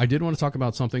 I did want to talk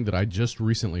about something that I just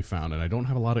recently found, and I don't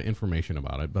have a lot of information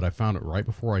about it, but I found it right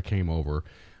before I came over.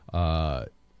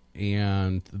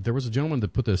 And there was a gentleman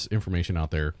that put this information out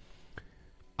there.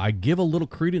 I give a little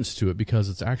credence to it because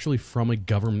it's actually from a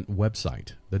government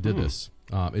website that did this.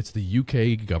 It's the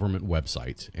UK government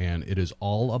website, and it is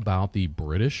all about the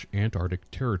British Antarctic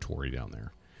Territory down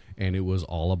there. And it was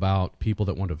all about people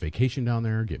that want to vacation down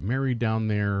there, get married down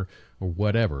there, or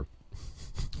whatever.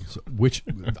 So, which,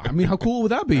 I mean, how cool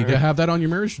would that be to have that on your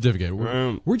marriage certificate?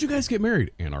 Where'd you guys get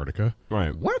married? Antarctica.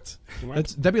 Right. What?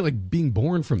 That'd be like being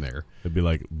born from there. It'd be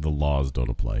like the laws don't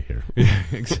apply here.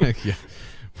 Exactly. Yeah.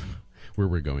 Where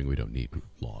we're going, we don't need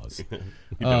laws.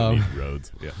 We don't need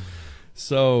roads. Yeah.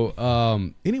 So,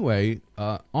 anyway,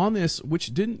 on this,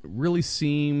 which didn't really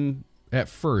seem, at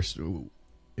first,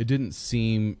 it didn't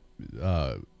seem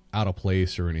out of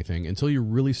place or anything until you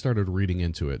really started reading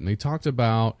into it. And they talked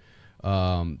about,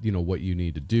 what you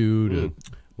need to do to...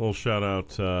 Well, shout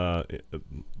out,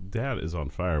 Dad is on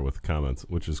fire with comments,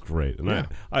 which is great. And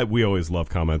we always love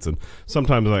comments, and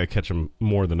sometimes I catch them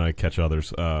more than I catch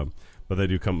others, but they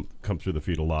do come through the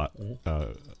feed a lot.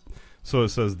 So it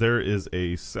says there is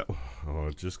a...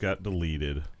 it just got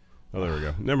deleted. Oh, there we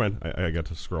go. Never mind. I got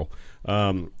to scroll.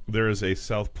 There is a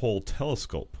South Pole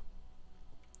telescope,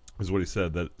 is what he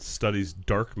said, that studies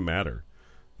dark matter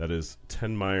that is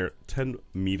 10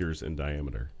 meters in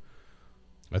diameter.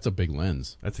 That's a big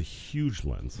lens. That's a huge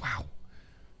lens. Wow.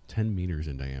 10 meters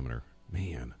in diameter.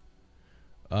 Man.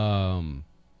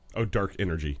 Dark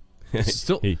energy.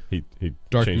 Still, he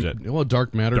dark, changed that. Well,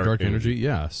 dark matter, dark energy.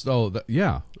 Yeah. So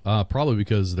probably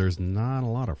because there's not a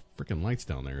lot of freaking lights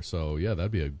down there. So yeah,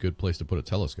 that'd be a good place to put a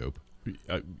telescope.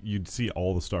 You'd see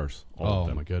all the stars. All of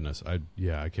them. My goodness. I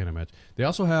can't imagine. They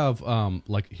also have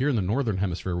like here in the northern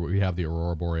hemisphere where we have the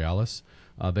Aurora Borealis.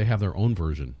 They have their own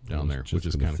version down there, which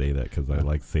is kind of say that because I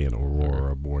like saying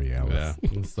Aurora Borealis. Yeah,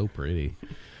 it's so pretty.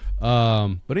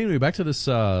 But anyway, back to this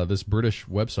this British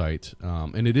website,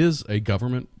 and it is a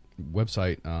government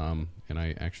website, and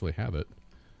I actually have it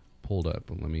pulled up.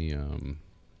 Let me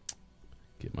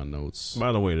get my notes.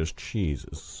 By the way, this cheese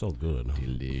is so good,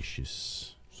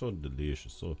 delicious, so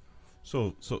delicious,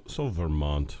 so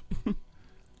Vermont.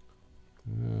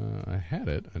 I had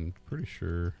it. I'm pretty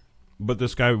sure. But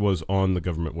this guy was on the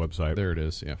government website. There it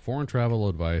is. Yeah, foreign travel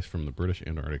advice from the British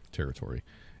Antarctic Territory.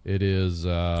 It is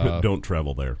don't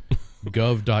travel there.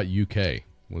 gov.uk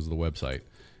was the website.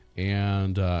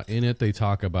 And in it, they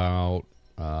talk about,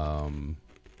 all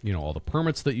the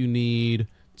permits that you need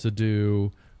to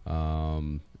do,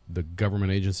 the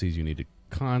government agencies you need to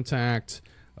contact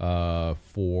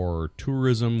for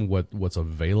tourism, what's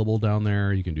available down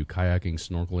there. You can do kayaking,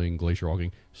 snorkeling, glacier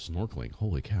walking. Snorkeling,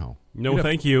 holy cow.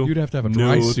 Thank you. You'd have to have a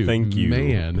dry suit. Thank you.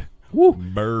 Man. Woo.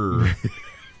 Burr.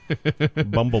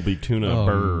 Bumblebee tuna,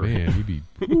 burr. Man, you'd be...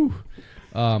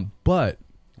 but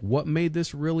what made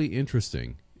this really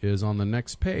interesting is on the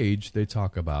next page, they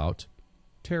talk about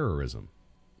terrorism.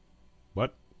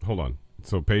 What? Hold on.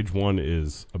 So page 1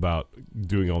 is about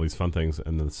doing all these fun things,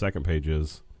 and then the second page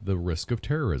is... the risk of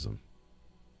terrorism.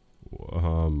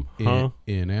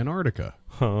 In Antarctica.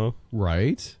 Huh?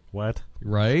 Right? What?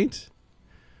 Right?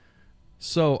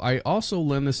 So I also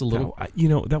lend this a little...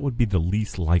 that would be the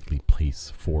least likely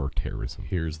place for terrorism.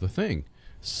 Here's the thing.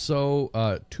 So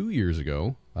 2 years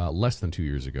ago, less than 2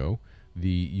 years ago, the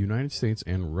United States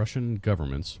and Russian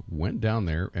governments went down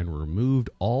there and removed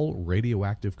all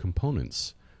radioactive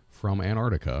components from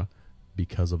Antarctica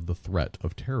because of the threat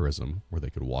of terrorism, where they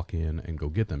could walk in and go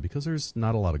get them, because there's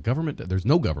not a lot of government. There's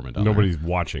no government down Nobody's there.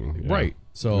 watching. Yeah. Right.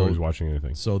 So nobody's watching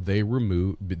anything. So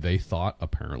they thought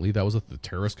apparently that was the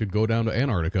terrorists could go down to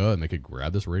Antarctica and they could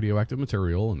grab this radioactive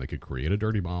material and they could create a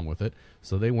dirty bomb with it.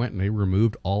 So they went and they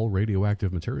removed all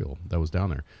radioactive material that was down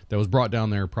there. That was brought down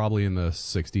there probably in the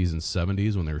 60s and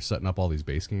 70s when they were setting up all these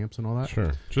base camps and all that.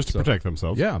 Sure. Just to protect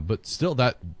themselves. Yeah, but still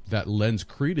that lends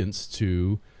credence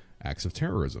to acts of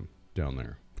terrorism down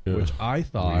there. Ugh, which I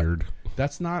thought weird.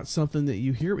 That's not something that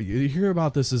you hear. You hear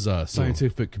about this as a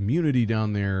scientific community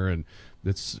down there, and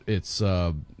it's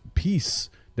peace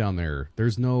down there.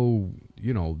 There's no,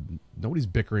 nobody's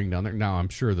bickering down there. Now I'm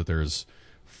sure that there's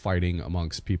fighting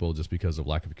amongst people just because of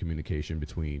lack of communication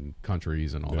between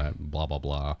countries and all that, blah blah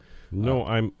blah. No,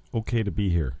 I'm okay to be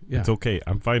here. Yeah. It's okay.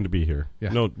 I'm fine to be here.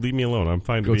 Yeah. No, leave me alone. I'm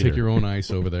fine to Go be here. take your own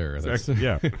ice over there. That's,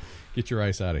 Yeah. get your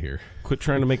ice out of here. Quit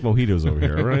trying to make mojitos over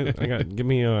here, all right? Give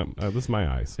me this is my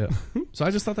ice. Yeah. So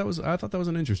I thought that was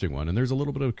an interesting one, and there's a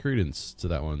little bit of credence to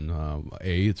that one.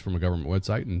 A, it's from a government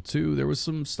website, and two, there was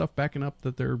some stuff backing up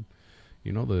that they're,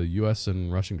 the U.S.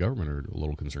 and Russian government are a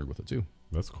little concerned with it too.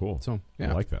 That's cool. So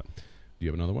yeah. I like that. Do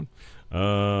you have another one?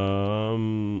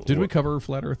 Did we cover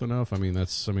Flat Earth enough? We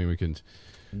can.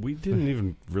 We didn't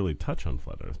even really touch on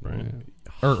Flat Earth, right?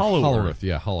 Or Hollow Earth.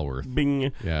 Yeah, Hollow Earth.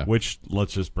 Bing. Yeah. Which,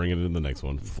 let's just bring it in the next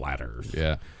one. Flat Earth.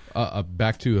 Yeah.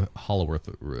 Back to Hollow Earth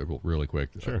really quick.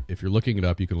 Sure. If you're looking it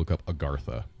up, you can look up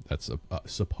Agartha. That's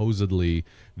supposedly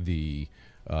the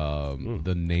name. How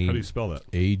do you spell that?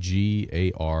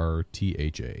 Agartha.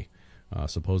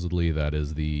 Supposedly that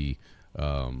is the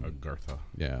Agartha.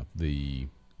 Yeah, the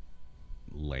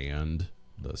land,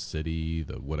 the city,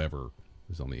 the whatever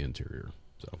is on the interior.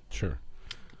 So sure.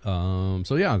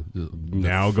 So yeah.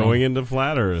 Now going into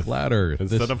Flat Earth. Flat Earth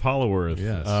instead of Hollow Earth.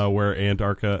 Yes. Where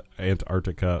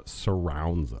Antarctica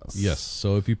surrounds us. Yes.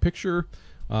 So if you picture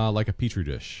like a petri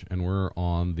dish, and we're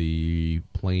on the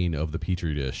plane of the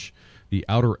petri dish, the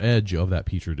outer edge of that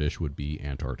petri dish would be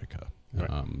Antarctica. Right.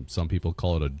 Some people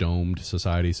call it a domed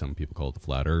society. Some people call it the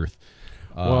flat Earth.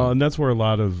 Well, and that's where a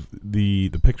lot of the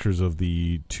pictures of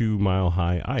the 2 mile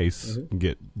high ice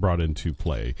get brought into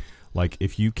play. Like,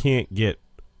 if you can't get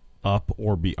up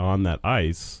or beyond that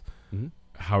ice,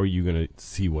 how are you going to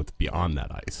see what's beyond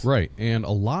that ice? Right. And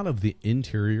a lot of the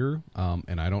interior,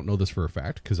 and I don't know this for a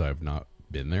fact because I've not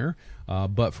been there,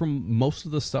 but from most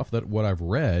of the stuff that what I've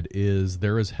read is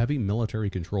there is heavy military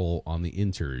control on the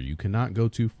interior. You cannot go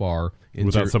too far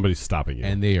without somebody stopping you.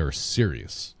 And they are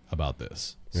serious about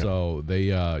this. Yeah. So they,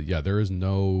 there is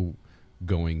no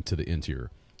going to the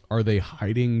interior. Are they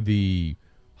hiding the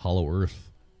Hollow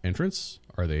Earth entrance?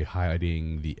 Are they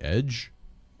hiding the edge?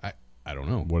 I don't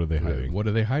know. What are they hiding? What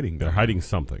are they hiding? They're hiding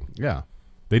something. Yeah.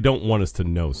 They don't want us to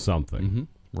know something.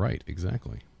 Right,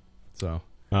 exactly. So,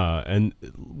 and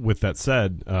with that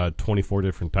said, 24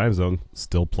 different time zone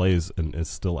still plays and is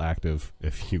still active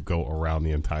if you go around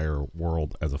the entire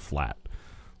world as a flat.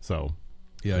 So,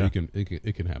 yeah.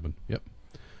 It can happen. Yep.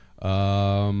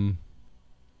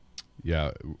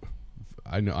 Yeah.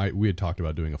 I know. We had talked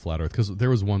about doing a flat Earth because there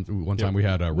was one time we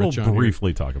had Rich on. We'll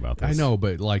briefly talk about this. I know,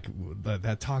 but like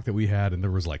that talk that we had, and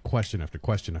there was like question after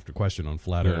question after question on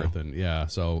flat Earth,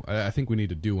 and so I think we need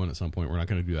to do one at some point. We're not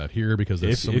going to do that here because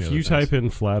there's so many if you other type in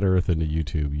flat Earth into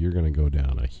YouTube, you're going to go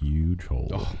down a huge hole.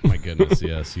 Oh my goodness!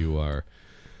 Yes, you are.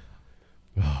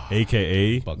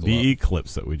 AKA Buckle the up.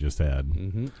 eclipse that we just had.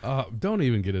 Don't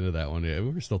even get into that one. Yeah,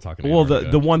 we were still talking. Well,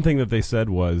 the one thing that they said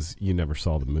was you never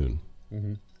saw the moon.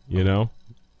 You know,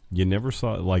 you never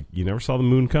saw the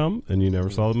moon come, and you never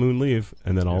saw the moon leave,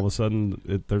 and then all of a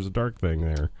sudden there's a dark thing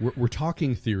there. We're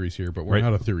talking theories here, but we're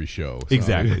not a theory show. So.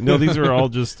 Exactly. No, these are all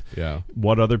just Yeah.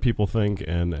 what other people think,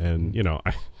 and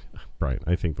Brian,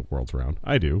 I think the world's round.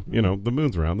 I do. You know, the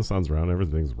moon's round, the sun's round,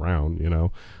 everything's round. You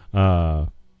know,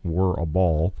 we're a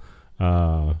ball.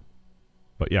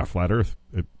 But yeah, flat Earth,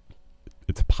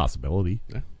 it's a possibility.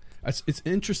 Yeah. It's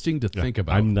interesting to think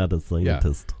about. I'm not a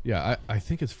scientist. Yeah, I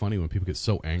think it's funny when people get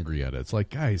so angry at it. It's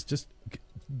like, guys, just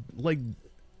like,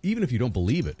 even if you don't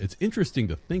believe it, it's interesting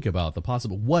to think about the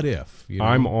possible what if. You know?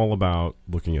 I'm all about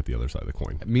looking at the other side of the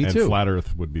coin. Me and too. Flat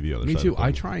Earth would be the other Me side too. of the coin.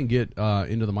 I try and get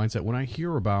into the mindset when I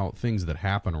hear about things that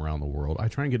happen around the world. I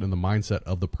try and get in the mindset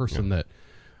of the person that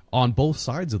on both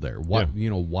sides of there. What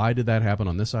why did that happen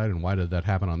on this side and why did that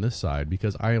happen on this side?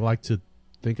 Because I like to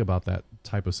think about that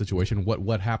type of situation.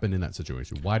 What happened in that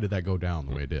situation? Why did that go down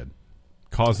the way it did?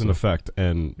 Cause and effect,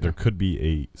 and there could be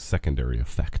a secondary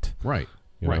effect. Right.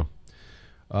 You know?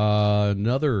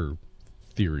 Another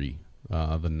theory: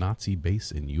 the Nazi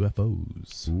base in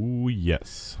UFOs. Ooh,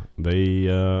 yes. They.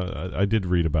 I did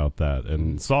read about that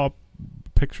and saw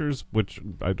pictures, which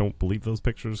I don't believe those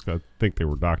pictures. I think they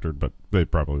were doctored, but they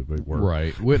probably were.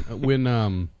 Right.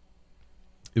 When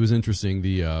it was interesting,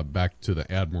 the back to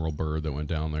the Admiral Byrd that went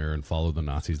down there and followed the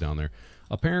Nazis down there.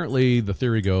 Apparently, the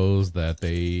theory goes that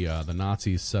the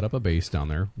Nazis set up a base down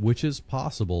there, which is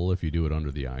possible if you do it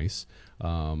under the ice.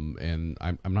 And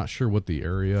I'm not sure what the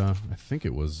area. I think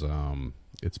it was.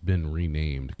 It's been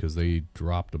renamed because they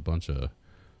dropped a bunch of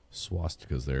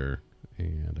swastikas there,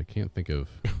 and I can't think of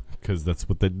because that's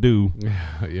what they do.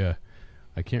 Yeah,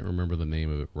 I can't remember the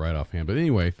name of it right offhand. But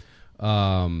anyway,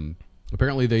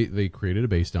 apparently they created a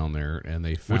base down there, and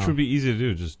they found, which would be easy to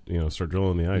do. Just start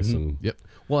drilling the ice and yep.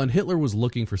 Well, and Hitler was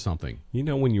looking for something.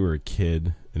 When you were a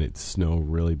kid and it'd snow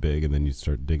really big, and then you'd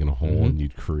start digging a hole and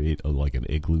you'd create like an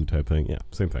igloo type thing. Yeah,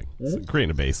 same thing.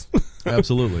 Creating a base.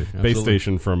 Absolutely. Base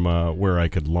station from where I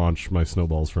could launch my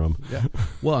snowballs from. Yeah.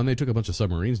 Well, and they took a bunch of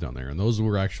submarines down there, and those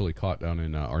were actually caught down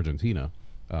in Argentina,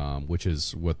 which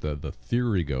is what the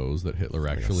theory goes that Hitler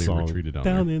actually retreated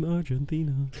down there. In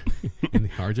Argentina. In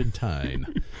the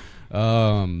Argentine.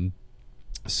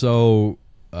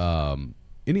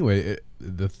 Anyway,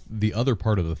 the other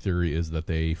part of the theory is that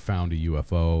they found a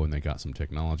UFO and they got some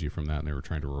technology from that, and they were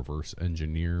trying to reverse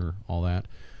engineer all that.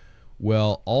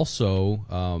 Well,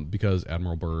 also because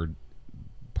Admiral Byrd,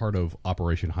 part of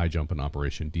Operation High Jump and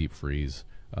Operation Deep Freeze,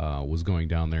 was going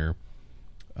down there.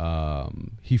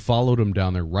 He followed him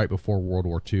down there right before World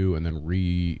War II, and then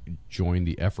rejoined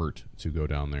the effort to go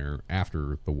down there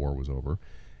after the war was over.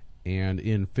 And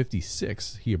in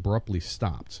 '56, he abruptly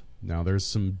stopped. Now, there's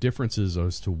some differences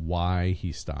as to why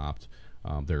he stopped.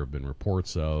 There have been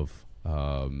reports of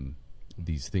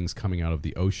these things coming out of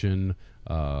the ocean,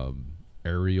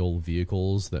 aerial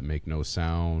vehicles that make no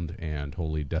sound, and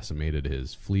totally decimated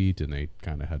his fleet, and they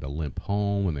kind of had to limp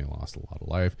home, and they lost a lot of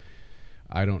life.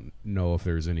 I don't know if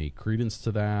there's any credence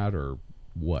to that or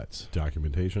what.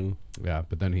 Documentation. Yeah,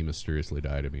 but then he mysteriously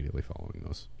died immediately following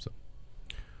those. So.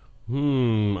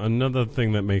 Another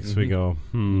thing that makes me go,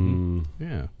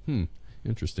 Yeah.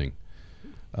 Interesting.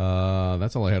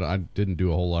 That's all I had. I didn't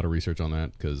do a whole lot of research on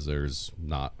that because there's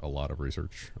not a lot of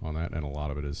research on that, and a lot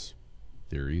of it is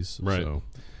theories. Right. So,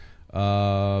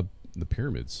 the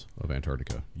pyramids of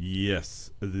Antarctica.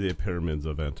 Yes, the pyramids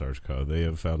of Antarctica. They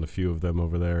have found a few of them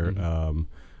over there,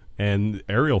 and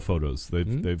aerial photos.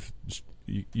 They've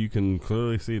you can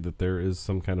clearly see that there is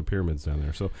some kind of pyramids down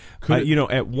there. So,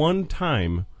 at one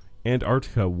time,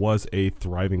 Antarctica was a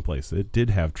thriving place. It did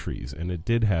have trees, and it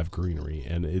did have greenery,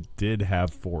 and it did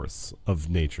have forests of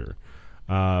nature.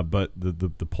 But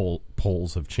the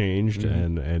poles have changed,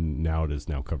 and now it is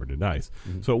now covered in ice.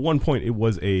 So at one point, it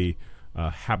was a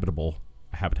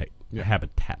habitat.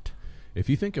 If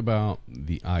you think about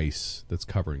the ice that's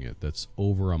covering it, that's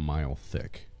over a mile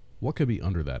thick, what could be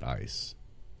under that ice?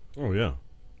 Oh, yeah.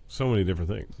 So many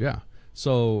different things. Yeah.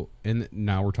 So, and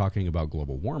now we're talking about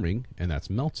global warming, and that's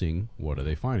melting. What are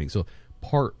they finding? So,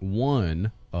 part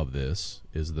one of this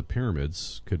is the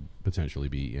pyramids could potentially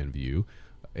be in view.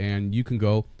 And you can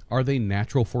go, are they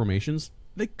natural formations?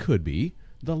 They could be.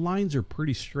 The lines are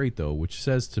pretty straight, though, which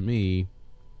says to me,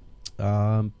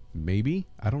 maybe.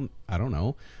 I don't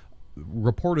know.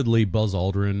 Reportedly, Buzz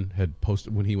Aldrin had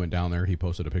posted, when he went down there, he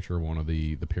posted a picture of one of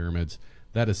the pyramids.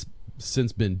 That has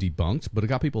since been debunked, but it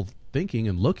got people thinking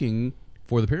and looking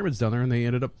for the pyramids down there, and they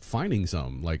ended up finding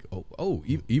some. Like,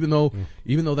 even though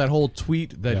that whole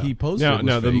tweet that he posted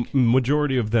was fake. The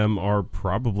majority of them are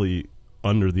probably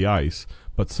under the ice,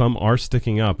 but some are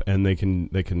sticking up, and they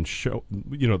can show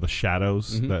the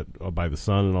shadows that by the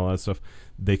sun and all that stuff.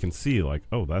 They can see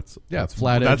that's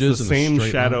flat edges. That's the same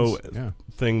shadow lines.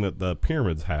 thing that the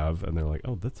pyramids have, and they're like,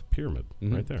 oh, that's a pyramid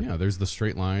right there. Yeah, there's the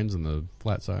straight lines and the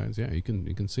flat sides. Yeah, you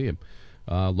can see them.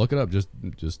 Look it up. Just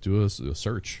do a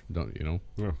search.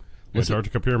 Yeah.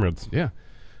 Antarctica pyramids. Yeah.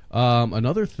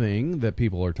 Another thing that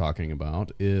people are talking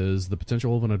about is the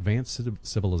potential of an advanced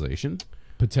civilization,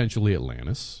 potentially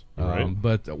Atlantis,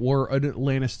 or an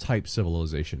Atlantis-type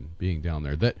civilization being down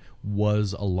there that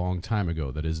was a long time ago,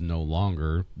 that is no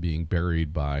longer being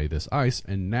buried by this ice,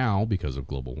 and now, because of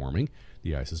global warming,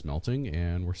 the ice is melting,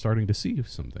 and we're starting to see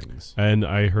some things. And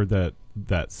I heard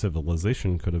that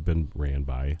civilization could have been ran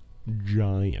by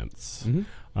giants,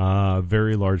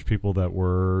 very large people that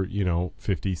were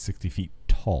 50, 60 feet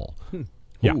tall.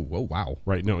 Yeah. Oh, wow.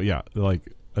 Right. No. Yeah.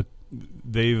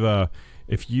 They've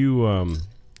if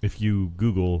you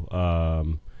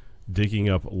Google digging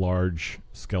up large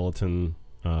skeleton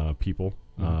people,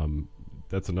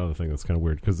 that's another thing that's kind of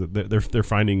weird because they're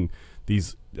finding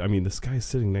these. I mean, this guy's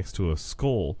sitting next to a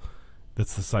skull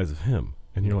that's the size of him,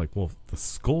 and you're like, well, if the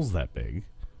skull's that big,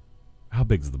 how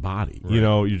big's the body? Right. You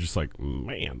know, you're just like,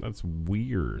 man, that's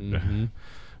weird. Mm-hmm.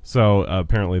 So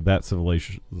apparently that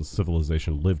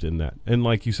civilization lived in that. And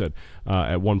like you said,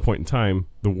 at one point in time,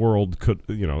 the world could,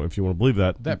 you know, if you want to believe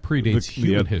that. That predates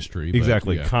human history.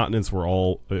 Exactly. But, yeah. Continents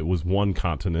were it was one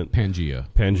continent. Pangea.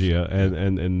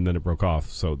 And then it broke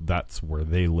off. So that's where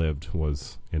they lived,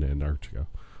 was in Antarctica,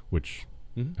 which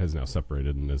has now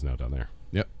separated and is now down there.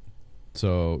 Yep.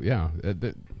 So, yeah.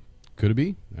 Could it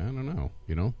be? I don't know.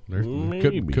 You know, there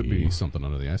could be something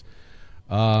under the ice.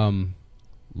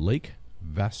 Lake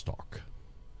Vostok.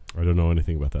 I don't know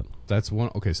anything about that. That's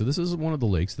one. Okay, so this is one of the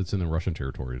lakes that's in the Russian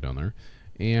territory down there,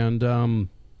 and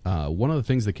one of the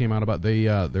things that came out about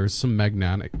there's some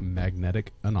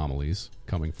magnetic anomalies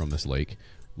coming from this lake,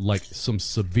 like some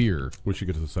severe. We should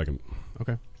get to the second.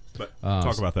 Okay, but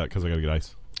talk about that because I got to get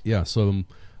ice. Yeah, so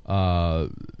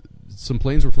some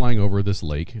planes were flying over this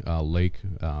lake, Lake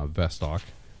Vostok,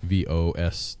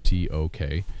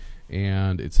 Vostok,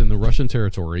 and it's in the Russian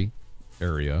territory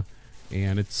area.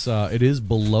 And it is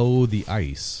below the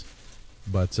ice,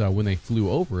 but when they flew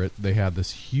over it, they had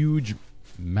this huge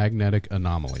magnetic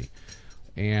anomaly.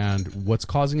 And what's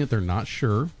causing it, they're not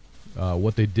sure.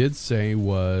 What they did say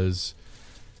was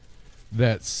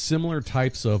that similar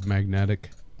types of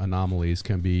magnetic anomalies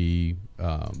can be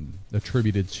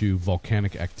attributed to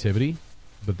volcanic activity.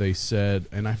 But they said,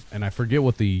 and I forget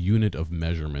what the unit of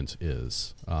measurement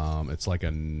is. It's like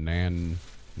a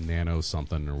nano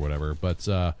something or whatever,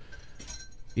 but.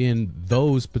 In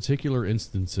those particular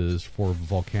instances for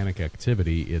volcanic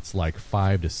activity, it's like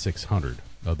 500 to 600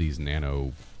 of these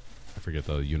nano. I forget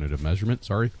the unit of measurement.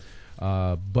 Sorry,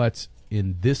 but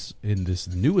in this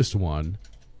newest one,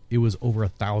 it was over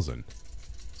 1,000.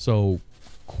 So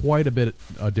quite a bit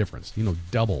of difference. You know,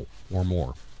 double or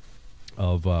more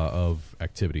of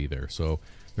activity there. So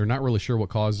they're not really sure what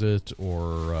caused it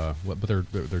or what, but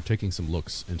they're taking some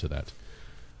looks into that.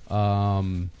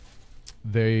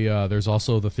 There's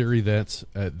also the theory that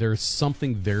there's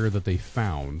something there that they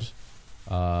found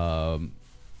in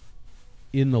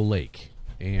the lake,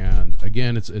 and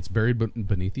again, it's buried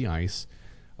beneath the ice,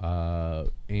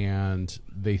 and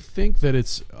they think that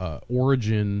its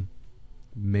origin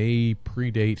may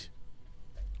predate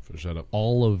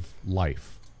all of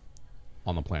life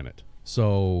on the planet.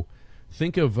 So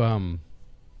think of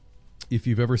if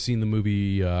you've ever seen the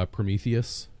movie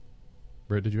Prometheus.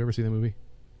 Britt, did you ever see the movie?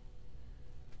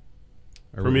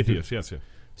 Prometheus, yes.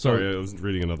 Sorry, I was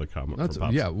reading another comment from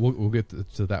Pops. Yeah, we'll get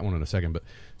to that one in a second. But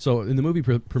so in the movie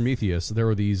Prometheus, there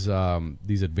were these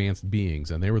advanced beings,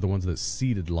 and they were the ones that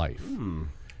seeded life.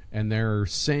 And they're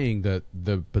saying that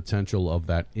the potential of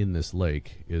that in this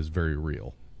lake is very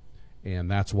real, and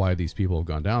that's why these people have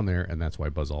gone down there, and that's why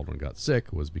Buzz Aldrin got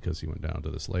sick, was because he went down to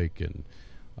this lake and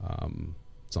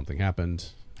something happened.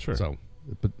 Sure. So,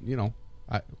 but you know,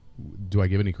 do I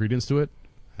give any credence to it?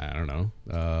 I don't know.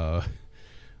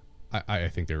 I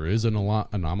think there is an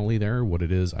anomaly there. What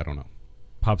it is, I don't know.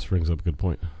 Pops brings up a good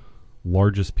point.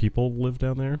 Largest people live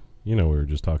down there. You know, we were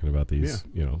just talking about these,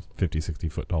 50, 60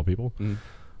 foot tall people.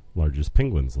 Largest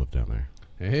penguins live down there.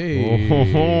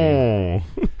 Hey.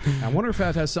 I wonder if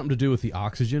that has something to do with the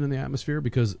oxygen in the atmosphere,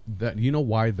 because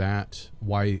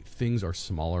why things are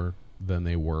smaller than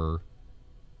they were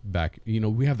back. You know,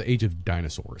 we have the age of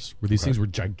dinosaurs where these things were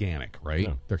gigantic, right?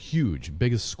 Yeah. They're huge.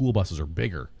 Biggest school buses are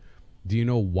bigger. Do you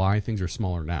know why things are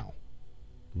smaller now?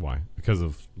 Why? Because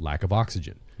of lack of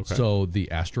oxygen. Okay. So the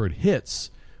asteroid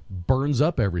hits, burns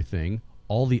up everything,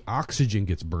 all the oxygen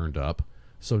gets burned up.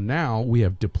 So now we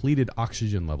have depleted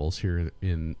oxygen levels here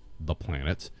in the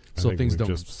planet. So things don't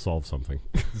just solve something.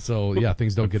 So yeah,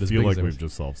 things don't get as big. I feel like we've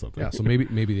just solved something. Yeah, so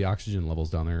maybe the oxygen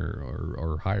levels down there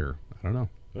are higher. I don't know.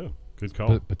 Yeah, good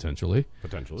call. Potentially.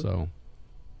 So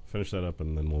finish that up,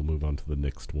 and then we'll move on to the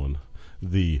next one.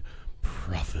 The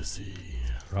prophecy.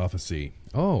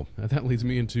 Oh, that leads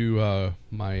me into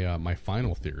my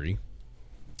final theory.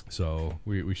 So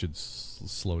we should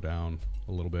slow down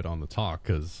a little bit on the talk,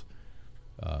 because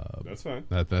that's fine.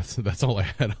 That's all I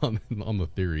had on the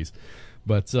theories.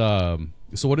 But so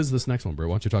what is this next one, Britt?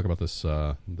 Why don't you talk about this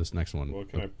this next one? Well,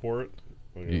 can I pour it?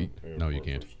 No, you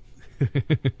can't.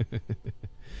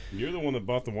 You're the one that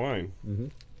bought the wine. Mm-hmm.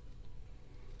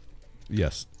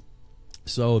 Yes.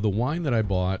 So the wine that I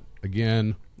bought,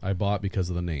 again, I bought because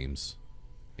of the names.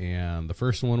 And the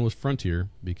first one was Frontier,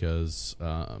 because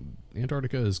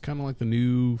Antarctica is kind of like the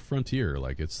new frontier.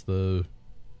 Like, it's a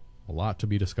lot to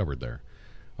be discovered there.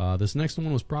 This next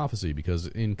one was Prophecy, because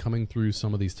in coming through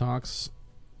some of these talks,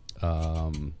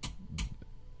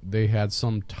 they had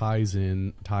some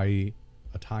tie-in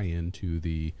to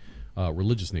the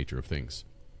religious nature of things.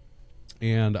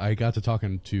 And I got to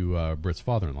talking to Britt's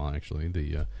father-in-law, actually, and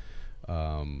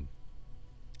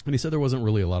he said there wasn't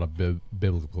really a lot of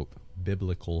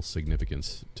biblical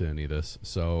significance to any of this.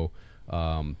 So,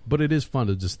 but it is fun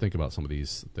to just think about some of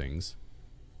these things.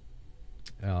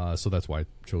 So that's why I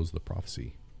chose the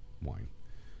prophecy wine.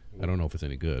 I don't know if it's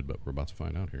any good, but we're about to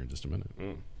find out here in just a minute.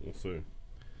 We'll see.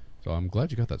 So I'm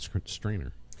glad you got that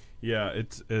strainer. Yeah,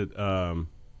 it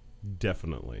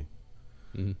definitely.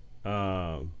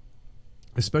 Mm-hmm.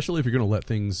 Especially if you're going to let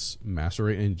things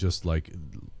macerate and just like.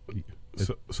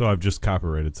 So I've just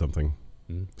copyrighted something.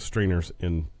 Mm-hmm. Strainers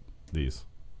in these,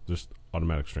 just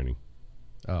automatic straining.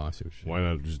 Oh, I see what you're saying. Why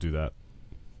not just do that?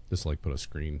 Just like put a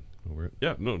screen over it.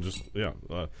 Yeah, no, just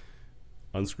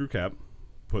unscrew cap,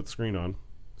 put screen on,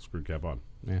 screw cap on.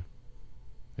 Yeah.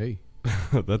 Hey.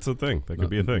 That's a thing. That could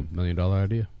be a thing. $1 million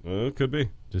idea. It could be.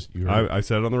 Just I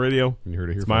said it on the radio. You heard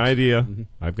it here. It's my idea. Mm-hmm.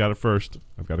 I've got it first.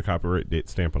 I've got a copyright date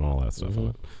stamp and all that stuff on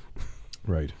it.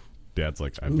 Right. Dad's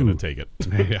like, I'm gonna take it.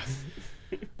 Yeah.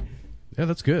 Yeah,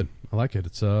 that's good. I like it.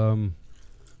 It's a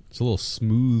little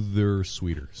smoother,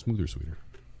 sweeter.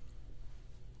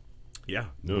 Yeah.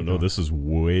 No. This is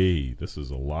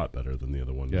a lot better than the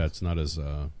other one. Yeah, it's not as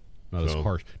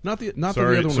harsh. Not the other one.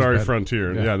 Sorry, was bad.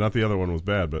 Frontier. Yeah, not the other one was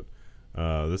bad, but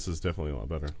this is definitely a lot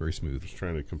better. Very smooth. Just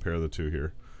trying to compare the two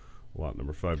here. Lot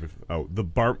number 5. Oh,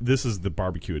 this is the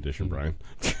barbecue edition, Brian.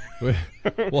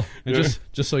 Well, and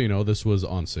just so you know, this was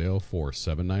on sale for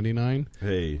 $7.99.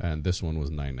 Hey, and this one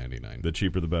was $9.99. The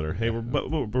cheaper, the better. Hey,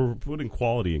 we're putting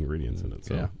quality ingredients in it,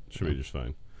 so should be just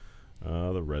fine.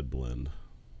 The red blend,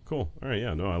 cool. All right,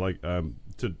 yeah, no, I like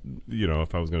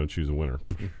if I was going to choose a winner,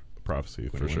 prophecy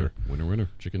for sure. Winner,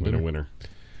 chicken dinner. Winner.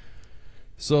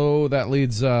 So that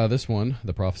leads this one.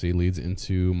 The prophecy leads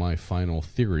into my final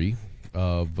theory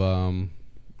of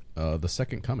the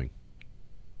second coming.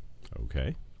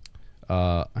 Okay.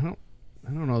 I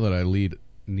don't know that I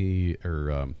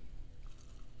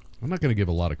I'm not going to give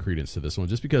a lot of credence to this one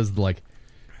just because it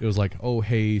was like, oh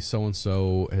hey, so and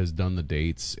so has done the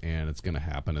dates and it's going to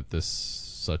happen at this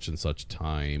such and such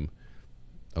time.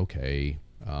 Okay.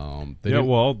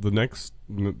 Well, the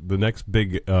next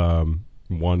big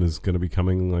one is going to be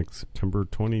coming like September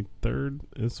 23rd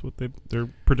is what they're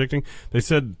predicting. They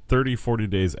said 30-40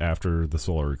 days after the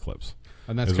solar eclipse.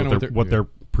 And that's kind of what they're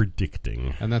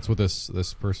predicting. And that's what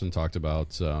this person talked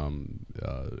about in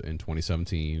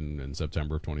 2017, in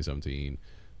September of 2017.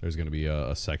 There's going to be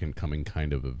a second coming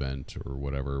kind of event or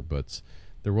whatever, but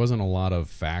there wasn't a lot of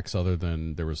facts other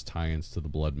than there was tie-ins to the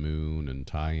blood moon and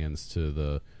tie-ins to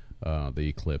the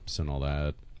eclipse and all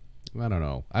that. I don't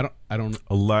know. I don't.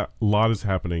 A lot is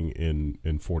happening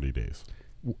in 40 days.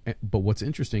 But what's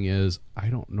interesting is I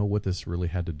don't know what this really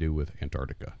had to do with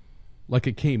Antarctica. Like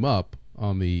it came up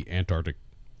on the Antarctic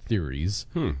theories,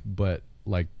 but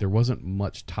like there wasn't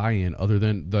much tie-in other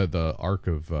than the arc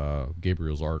of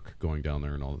Gabriel's arc going down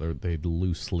there and all. They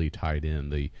loosely tied in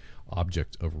the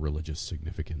object of religious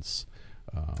significance.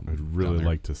 I'd really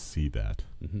like to see that.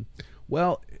 Mm-hmm.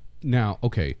 Well. Now,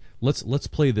 okay, let's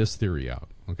play this theory out.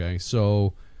 Okay,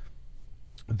 so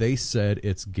they said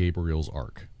it's Gabriel's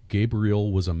arc.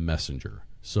 Gabriel was a messenger.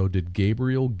 So did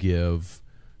Gabriel give?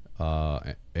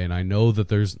 And I know that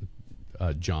there's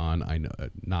John. I know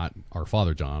not our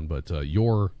father John, but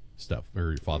your stuff or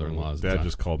your father-in-law's. Dad John.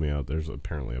 just called me out. There's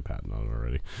apparently a patent on it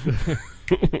already.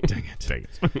 Dang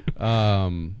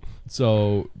it!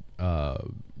 So.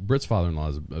 Britt's father-in-law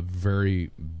is a very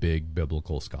big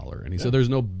biblical scholar, and he said there's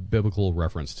no biblical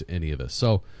reference to any of this.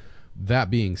 So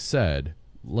that being said,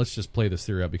 let's just play this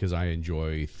theory out because I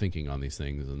enjoy thinking on these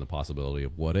things and the possibility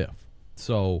of what if.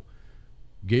 So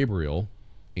Gabriel,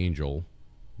 angel,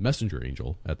 messenger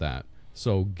angel at that,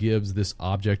 so gives this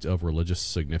object of religious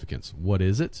significance. What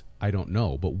is it? I don't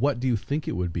know, but what do you think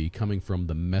it would be coming from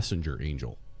the messenger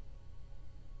angel?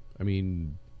 I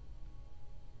mean,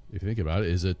 if you think about it,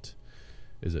 is it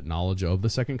knowledge of the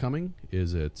second coming?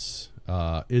 Is it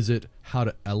how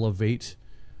to elevate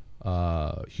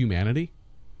humanity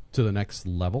to the next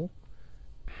level?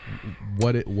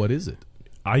 What is it?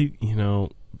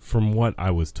 From what I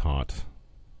was taught,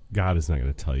 God is not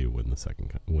going to tell you when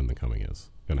the coming is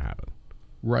going to happen.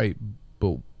 Right,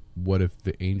 but what if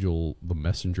the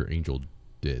messenger angel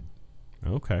did?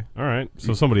 Okay, all right.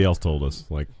 So somebody else told us.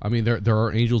 Like, I mean, there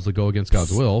are angels that go against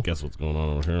God's will. Guess what's going on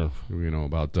over here? You know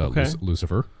about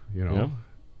Lucifer. You know,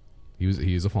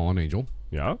 he's a fallen angel.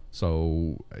 Yeah.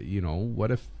 So what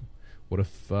if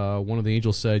one of the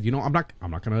angels said, I'm not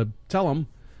going to tell him.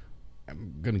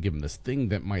 I'm going to give him this thing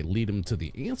that might lead him to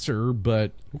the answer.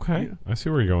 But okay, I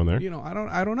see where you're going there.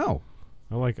 I don't know.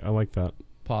 I like that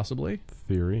possibly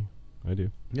theory. I do.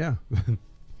 Yeah.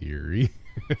 theory.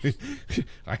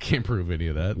 I can't prove any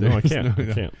of that. No, I There's can't.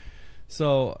 I can't.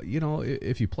 So,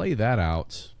 if you play that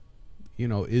out,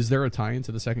 is there a tie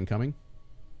into the Second Coming?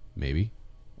 Maybe.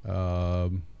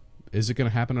 Is it going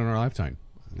to happen in our lifetime?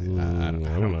 I don't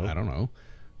know.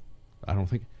 I don't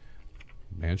think.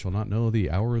 Man shall not know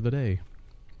the hour of the day.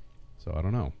 So I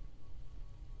don't know.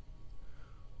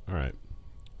 All right.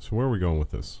 So where are we going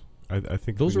with this? I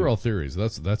think those are all theories.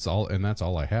 That's all, and that's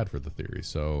all I had for the theories.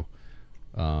 So,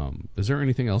 is there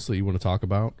anything else that you want to talk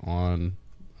about on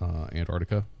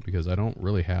Antarctica? Because I don't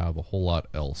really have a whole lot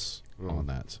else on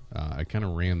that. I kind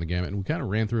of ran the gamut, and we kind of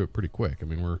ran through it pretty quick. I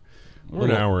mean, we're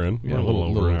an hour in. Yeah, a little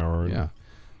over an hour in. Yeah.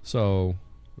 So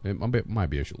it might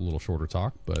be a little shorter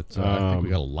talk, but I think we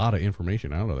got a lot of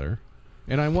information out of there.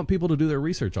 And I want people to do their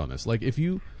research on this. Like, if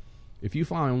you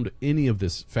found any of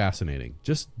this fascinating,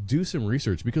 just do some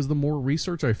research, because the more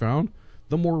research I found,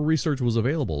 the more research was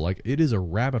available. Like, it is a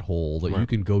rabbit hole that you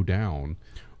can go down.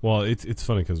 Well, it's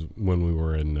funny because when we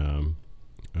were in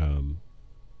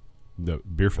the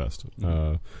beer fest,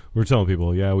 we were telling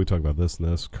people, yeah, we talk about this and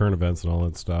this, current events and all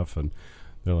that stuff, and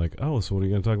they're like, oh, so what are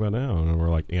you going to talk about now? And we're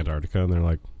like, Antarctica, and they're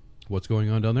like, what's going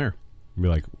on down there? Be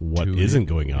like, what isn't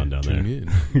going on down there?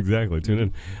 Exactly, tune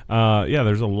in. Yeah,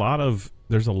 there's a lot of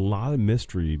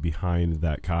mystery behind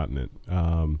that continent.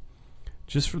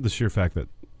 Just for the sheer fact that,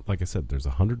 like I said, there's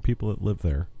 100 people that live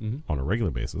there on a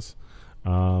regular basis.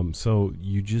 So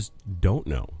you just don't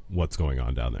know what's going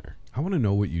on down there. I want to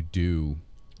know what you do,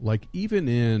 like even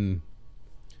in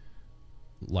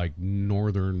like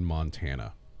northern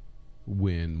Montana,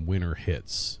 when winter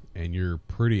hits and you're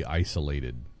pretty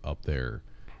isolated up there.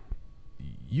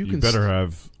 You better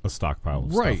have a stockpile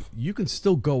of stuff. You can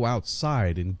still go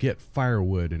outside and get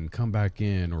firewood and come back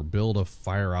in, or build a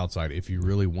fire outside if you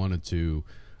really wanted to.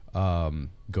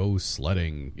 Go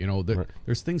sledding.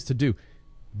 There's things to do.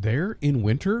 There in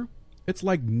winter, it's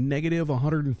like negative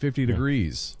 150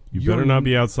 degrees. You better not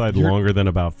be outside longer than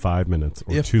about 5 minutes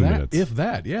or 2 minutes. If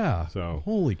that, yeah. So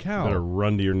holy cow. Better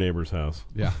run to your neighbor's house.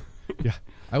 Yeah. Yeah.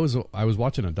 I was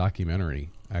watching a documentary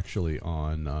actually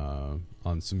on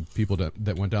some people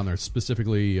that went down there.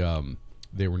 Specifically,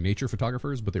 they were nature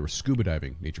photographers, but they were scuba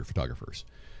diving nature photographers.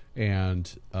 And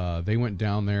they went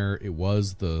down there. It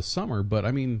was the summer, but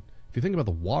I mean, if you think about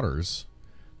the waters,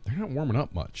 they're not warming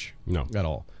up much at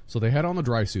all. So they had on the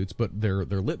dry suits, but their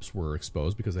lips were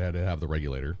exposed because they had to have the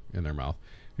regulator in their mouth.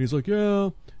 And he's like, yeah,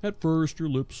 at first your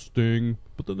lips sting,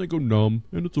 but then they go numb,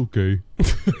 and it's okay.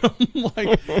 I'm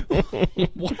like,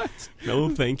 what? No,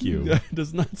 thank you. That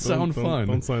does not sound fun.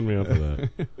 Don't sign me up for that.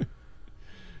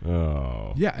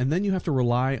 Oh. Yeah, and then you have to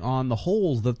rely on the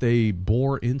holes that they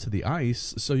bore into the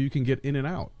ice so you can get in and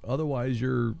out. Otherwise,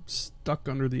 you're stuck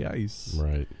under the ice.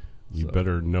 Right. You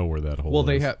better know where that hole is. Well,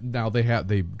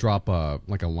 they drop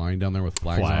like a line down there with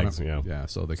flags on it. Yeah,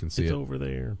 so they can see it's it. over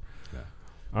there. Yeah.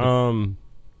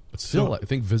 But still, I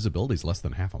think visibility is less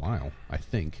than half a mile. I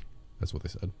think that's what they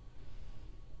said.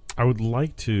 I would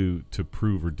like to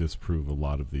prove or disprove a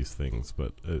lot of these things,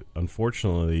 but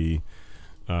unfortunately,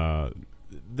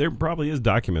 there probably is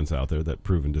documents out there that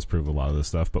prove and disprove a lot of this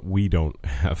stuff, but we don't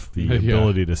have the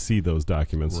ability to see those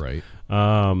documents. Right.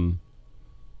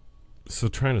 So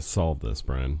trying to solve this,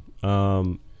 Brian.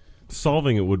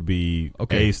 Solving it would be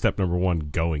step number one,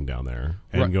 going down there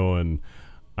and going,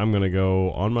 I'm going to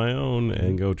go on my own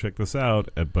and go check this out,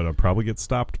 but I'll probably get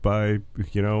stopped by,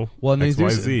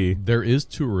 XYZ. There is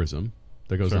tourism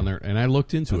that goes down there, and I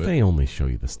looked into it. They only show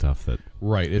you the stuff that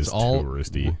it's all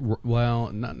touristy.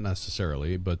 Well, not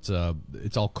necessarily, but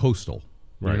it's all coastal.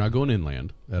 Right. You're not going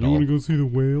inland at all. You want to go see the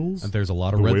whales? And there's a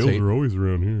lot of red tape. The whales are always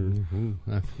around here.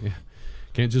 Yeah.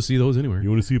 Can't just see those anywhere. You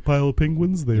want to see a pile of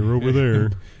penguins? They're over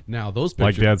there. Now, those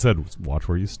pictures... Like Dad said, watch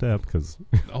where you step, because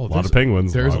a lot of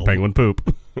penguins, a lot of penguin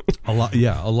poop. A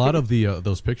lot of the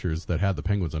those pictures that had the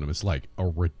penguins on them, it's like a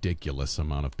ridiculous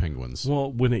amount of penguins.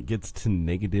 Well, when it gets to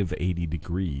negative 80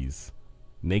 degrees,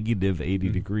 what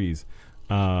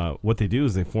they do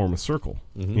is they form a circle,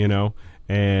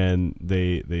 and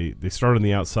they start on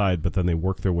the outside, but then they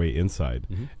work their way inside.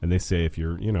 And they say if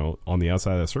you're on the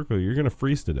outside of that circle, you're going to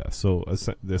freeze to death. So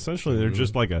essentially, they're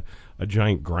just like a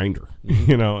giant grinder,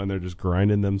 and they're just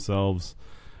grinding themselves,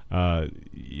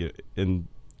 and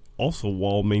also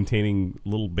while maintaining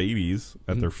little babies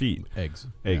at their feet. Eggs.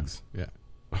 Yeah.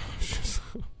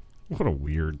 What a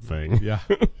weird thing. Yeah.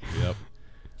 Yep.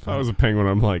 If I was a penguin,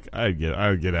 I'm like, I'd get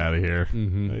out of here.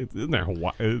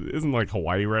 Isn't like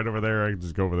Hawaii right over there? I could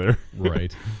just go over there.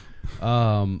 Right.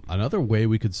 Another way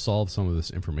we could solve some of this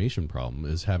information problem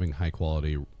is having high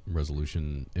quality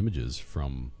resolution images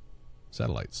from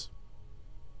satellites.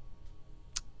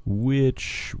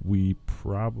 which we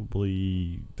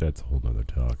probably, that's a whole nother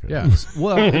talk. Yeah.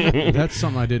 Well, and that's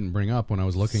something I didn't bring up when I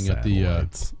was looking at the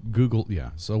Google.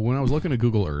 Yeah. So when I was looking at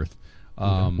Google Earth,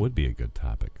 that would be a good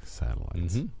topic.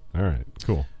 Satellites. All right.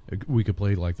 Cool. We could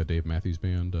play like the Dave Matthews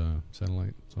Band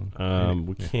satellite song.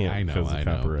 We can't. I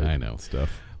know stuff.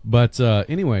 But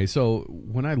anyway, so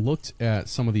when I looked at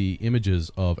some of the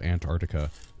images of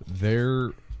Antarctica,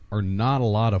 there are not a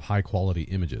lot of high quality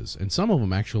images, and some of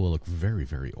them actually look very,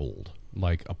 very old.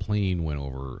 Like a plane went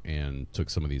over and took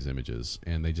some of these images,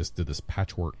 and they just did this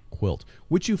patchwork quilt,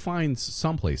 which you find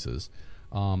some places.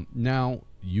 Now,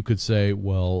 you could say,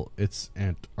 well, it's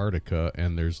Antarctica,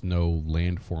 and there's no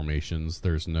land formations,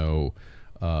 there's no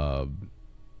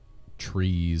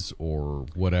trees or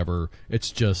whatever. It's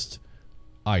just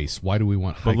ice. Why do we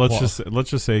want high quality? Let's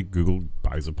just say Google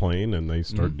buys a plane and they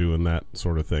start doing that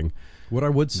sort of thing. What I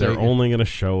would say, they're only going to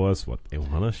show us what they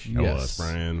want to show us,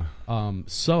 Brian.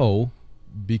 So,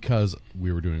 because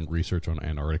we were doing research on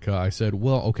Antarctica, I said,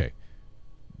 well, okay,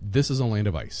 this is a land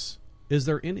of ice. Is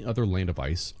there any other land of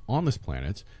ice on this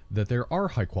planet that there are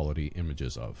high-quality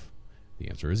images of? The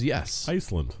answer is yes.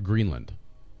 Iceland. Greenland.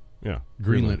 Yeah.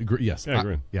 Greenland. Yes.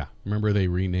 Yeah, yeah. Remember they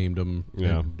renamed them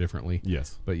differently?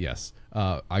 Yes. But yes,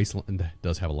 Iceland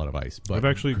does have a lot of ice. But I've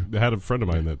actually had a friend of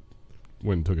mine that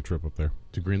went and took a trip up there.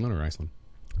 To Greenland or Iceland?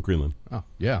 Greenland. Oh,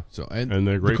 yeah. So and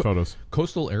they're great photos.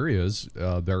 Coastal areas,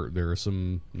 there are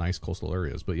some nice coastal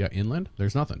areas. But yeah, inland,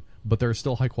 there's nothing. But there are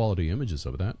still high-quality images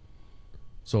of that.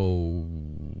 So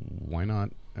why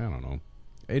not? I don't know.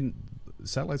 And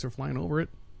satellites are flying over it.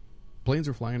 Planes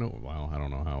are flying over. Well, I don't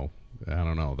know how. I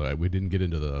don't know. We didn't get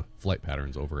into the flight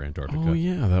patterns over Antarctica. Oh,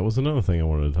 yeah. That was another thing I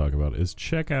wanted to talk about is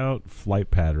check out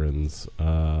flight patterns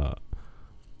of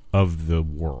the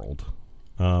world.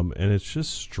 And it's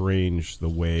just strange the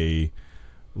way,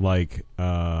 like,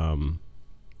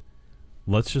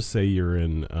 let's just say you're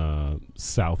in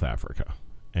South Africa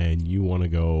and you want to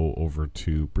go over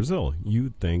to Brazil.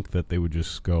 You'd think that they would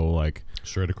just go like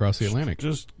straight across the Atlantic.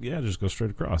 Just go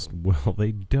straight across. Well,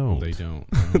 they don't. They don't.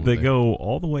 They go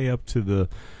all the way up to the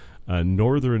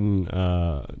northern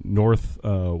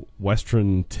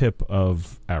western tip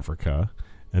of Africa,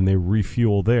 and they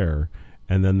refuel there,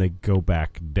 and then they go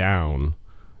back down.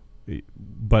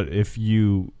 But if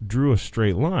you drew a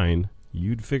straight line,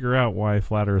 you'd figure out why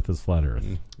flat Earth is flat Earth.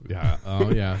 Yeah.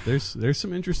 Oh, yeah. There's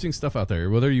some interesting stuff out there.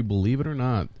 Whether you believe it or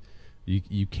not,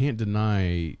 you can't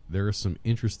deny there are some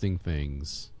interesting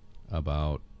things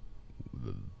about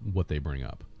what they bring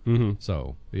up. Mm-hmm.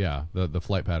 So yeah, the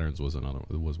flight patterns was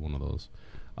one of those.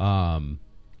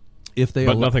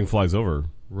 Nothing flies over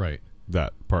right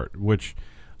that part. Which,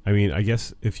 I mean, I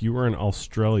guess if you were in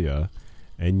Australia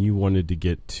and you wanted to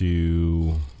get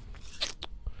to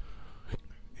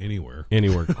anywhere,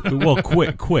 well,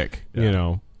 quick, yeah. You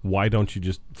know, why don't you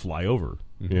just fly over?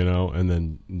 Mm-hmm. You know,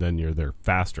 and then you're there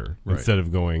faster instead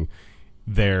of going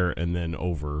there and then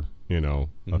over. You know,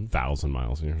 1,000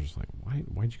 miles, and you're just like,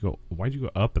 why'd you go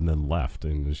up and then left?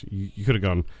 And you could have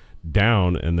gone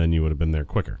down, and then you would have been there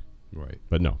quicker. Right.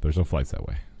 But no, there's no flights that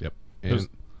way. Yep. And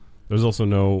there's also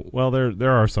no. Well,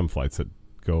 there are some flights that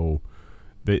go.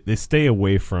 They stay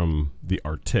away from the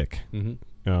Arctic.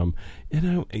 Mm-hmm.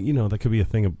 You know that could be a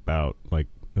thing about like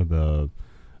the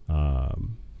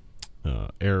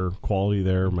air quality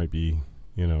there might be.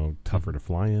 You know, tougher to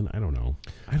fly in. I don't know.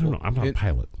 I'm not a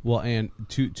pilot. Well, and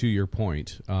to your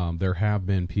point, there have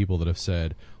been people that have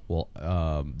said, well,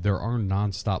 there are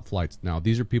nonstop flights. Now,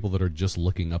 these are people that are just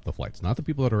looking up the flights, not the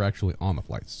people that are actually on the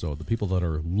flights. So the people that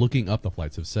are looking up the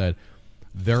flights have said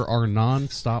there are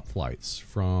nonstop flights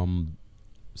from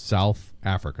South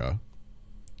Africa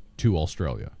to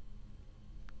Australia.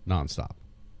 Nonstop.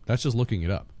 That's just looking it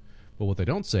up. But what they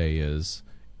don't say is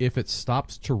if it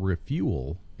stops to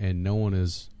refuel and no one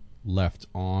is left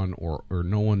on or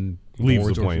no one leaves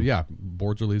the plane.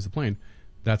 Boards or leaves the plane,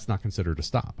 that's not considered a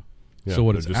stop. Yeah, so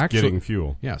what it's just actually getting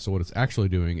fuel. Yeah, so what it's actually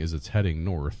doing is it's heading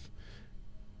north,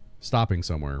 stopping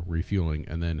somewhere, refueling,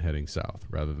 and then heading south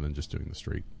rather than just doing the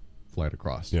straight flight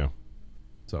across. Yeah.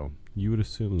 So you would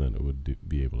assume that it would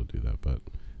be able to do that, but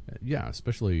yeah,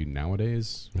 especially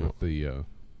nowadays with the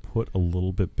put a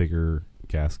little bit bigger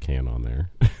gas can on there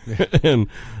and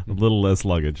a little less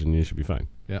luggage and you should be fine.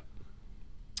 Yeah.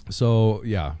 So,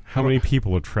 yeah. How many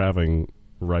people are traveling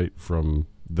right from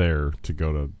there to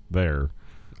go to there?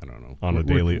 I don't know. On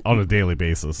a daily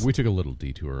basis. We took a little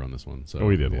detour on this one. So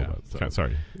we did a little bit. So.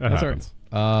 Sorry. That happens.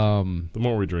 Right. The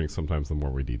more we drink, sometimes the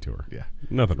more we detour. Yeah.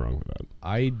 Nothing wrong with that.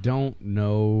 I don't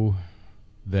know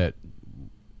that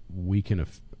we can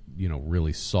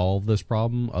really solve this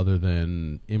problem other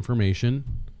than information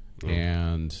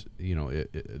and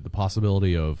the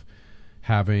possibility of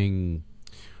having.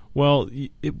 Well,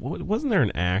 wasn't there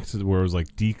an act where it was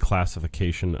like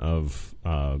declassification of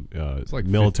like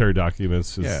military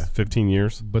documents? Is 15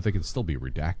 years, but they can still be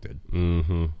redacted.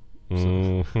 Mm-hmm.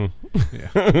 So,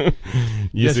 yeah.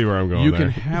 You see where I'm going. You there. can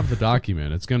have the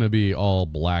document. It's going to be all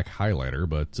black highlighter,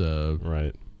 but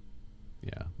right.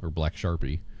 Yeah, or black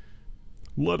Sharpie.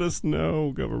 Let us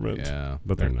know, government. Yeah,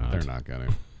 but they're not. They're not going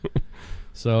to.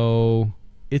 So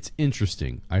it's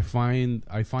interesting. I find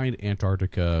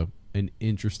Antarctica an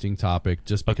interesting topic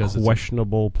just because it's a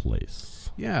questionable place.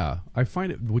 Yeah, I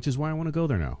find it, which is why I want to go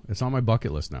there now. It's on my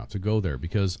bucket list now to go there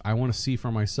because I want to see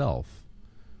for myself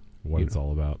what it's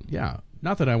all about. Yeah,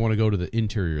 not that I want to go to the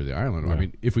interior of the island. Yeah. I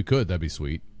mean, if we could, that'd be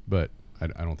sweet, but I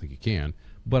don't think you can.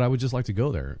 But I would just like to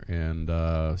go there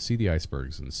and see the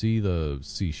icebergs and see the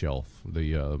sea shelf,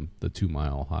 the 2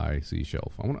 mile high sea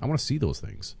shelf. I want to see those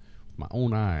things with my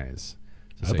own eyes.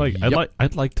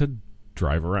 I'd like to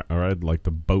drive around, or I'd like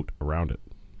to boat around it.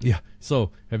 Yeah.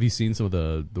 So have you seen some of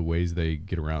the ways they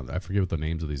get around? I forget what the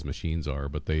names of these machines are,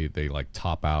 but they like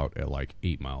top out at like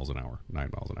 8 miles an hour, 9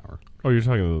 miles an hour. Oh, you're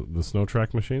talking the snow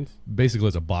track machines? Basically,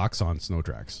 it's a box on snow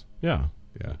tracks. Yeah.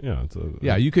 Yeah. Yeah. It's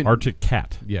you can Arctic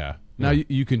cat. Yeah. Now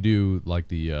you can do like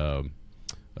the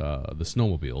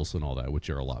snowmobiles and all that, which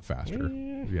are a lot faster.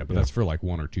 Yeah, but that's for like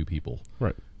 1 or 2 people.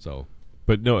 Right. So,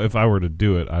 but no, if I were to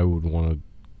do it, I would want to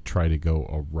try to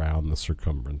go around the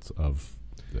circumference of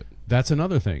it. That's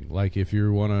another thing. Like if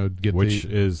you want to get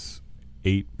is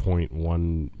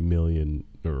 8.1 million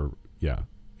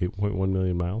 8.1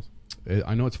 million miles.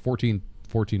 I know it's 14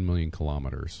 million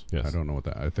kilometers. Yes. I don't know what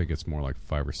that. I think it's more like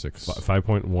 5 or 6.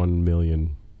 5.1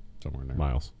 million somewhere in there.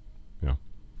 Miles. Yeah.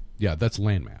 Yeah, that's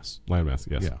landmass. Landmass,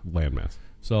 yes. Yeah. Landmass.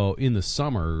 So in the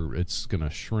summer, it's going to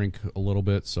shrink a little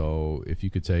bit. So if you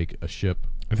could take a ship,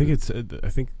 I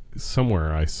think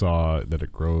somewhere I saw that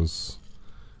it grows.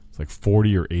 It's like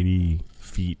 40 or 80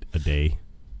 feet a day.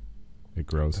 It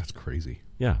grows. That's crazy.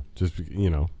 Yeah, just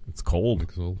it's cold.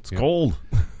 It's yeah. Cold.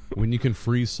 When you can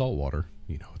freeze salt water,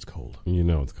 it's cold.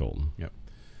 It's cold. Yep.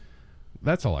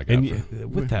 That's all I got.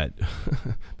 And with that,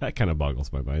 that kind of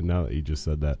boggles my mind. Now that you just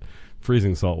said that,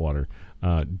 freezing salt water.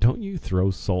 Don't you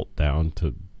throw salt down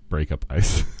to break up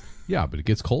ice? Yeah, but it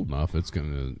gets cold enough. It's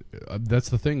gonna. That's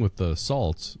the thing with the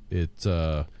salts. It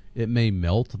may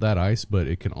melt that ice, but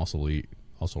it can also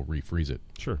refreeze it.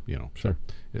 Sure. Sure.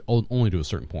 Only to a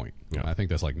certain point. Yeah. I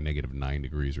think that's like -9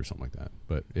 degrees or something like that.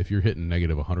 But if you're hitting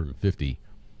 -150,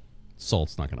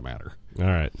 salt's not going to matter. All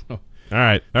right. All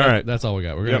right. That's all we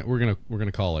got. We're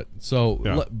gonna call it.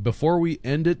 So before we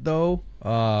end it, though,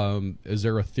 is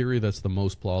there a theory that's the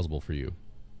most plausible for you?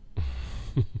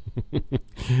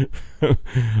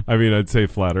 I mean, I'd say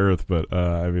flat Earth, but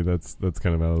that's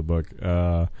kind of out of the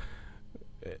book.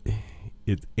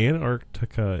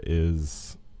 Antarctica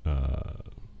is a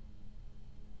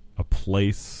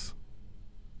place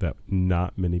that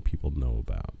not many people know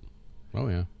about. Oh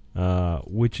yeah.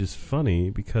 Which is funny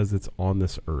because it's on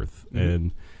this Earth,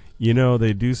 and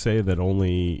they do say that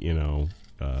only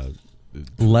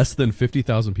less than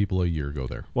 50,000 people a year go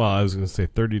there. Well, I was going to say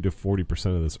 30 to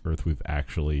 40% of this Earth we've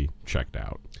actually checked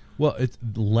out. Well, it's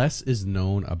less is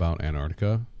known about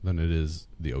Antarctica than it is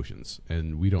the oceans,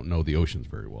 and we don't know the oceans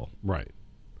very well. Right.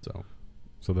 So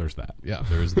there's that. Yeah,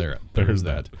 there's that.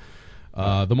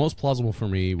 The most plausible for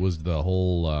me was the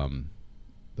whole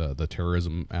the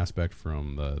terrorism aspect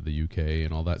from the UK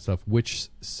and all that stuff, which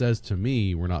says to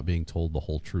me we're not being told the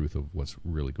whole truth of what's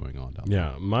really going on down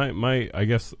there. Yeah, my I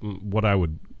guess what I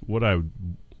would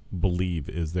believe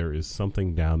is there is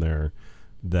something down there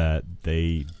that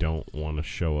they don't want to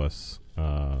show us,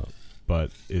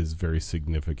 but is very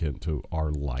significant to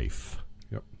our life.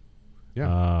 Yep.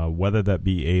 Yeah. Whether that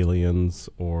be aliens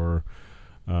or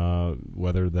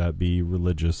whether that be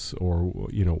religious or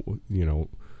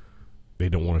they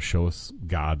don't want to show us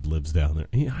God lives down there.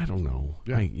 I don't know.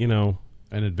 Yeah.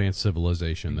 An advanced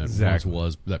civilization that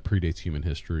once that predates human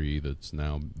history that's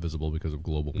now visible because of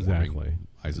global warming.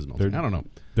 Ice is melting. I don't know.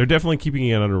 They're definitely keeping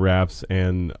it under wraps,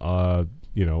 and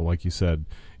like you said,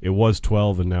 it was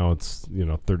 12 and now it's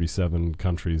 37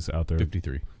 countries out there.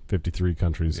 53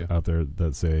 countries out there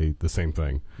that say the same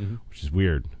thing, which is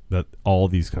weird that all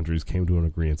these countries came to an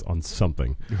agreement on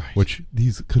something, which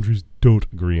these countries don't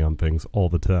agree on things all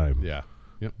the time. Yeah.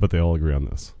 Yep. But they all agree on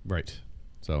this. Right.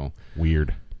 So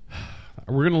weird.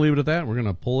 We're going to leave it at that. We're going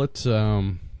to pull it.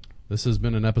 This has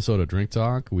been an episode of Drink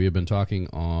Talk. We have been talking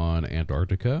on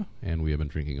Antarctica, and we have been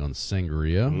drinking on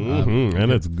Sangria.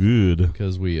 And it's good.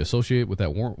 Because we associate with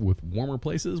that with warmer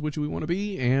places, which we want to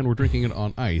be, and we're drinking it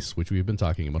on ice, which we've been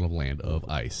talking about, a land of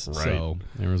ice. Right. So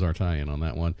there was our tie-in on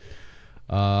that one.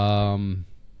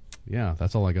 Yeah,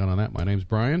 that's all I got on that. My name's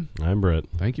Brian. I'm Britt.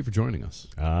 Thank you for joining us.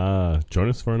 Join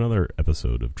us for another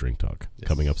episode of Drink Talk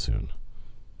coming up soon.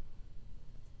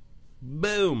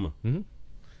 Boom. Mm-hmm.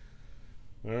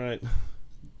 All right.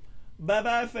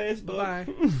 Bye-bye, Facebook. Bye.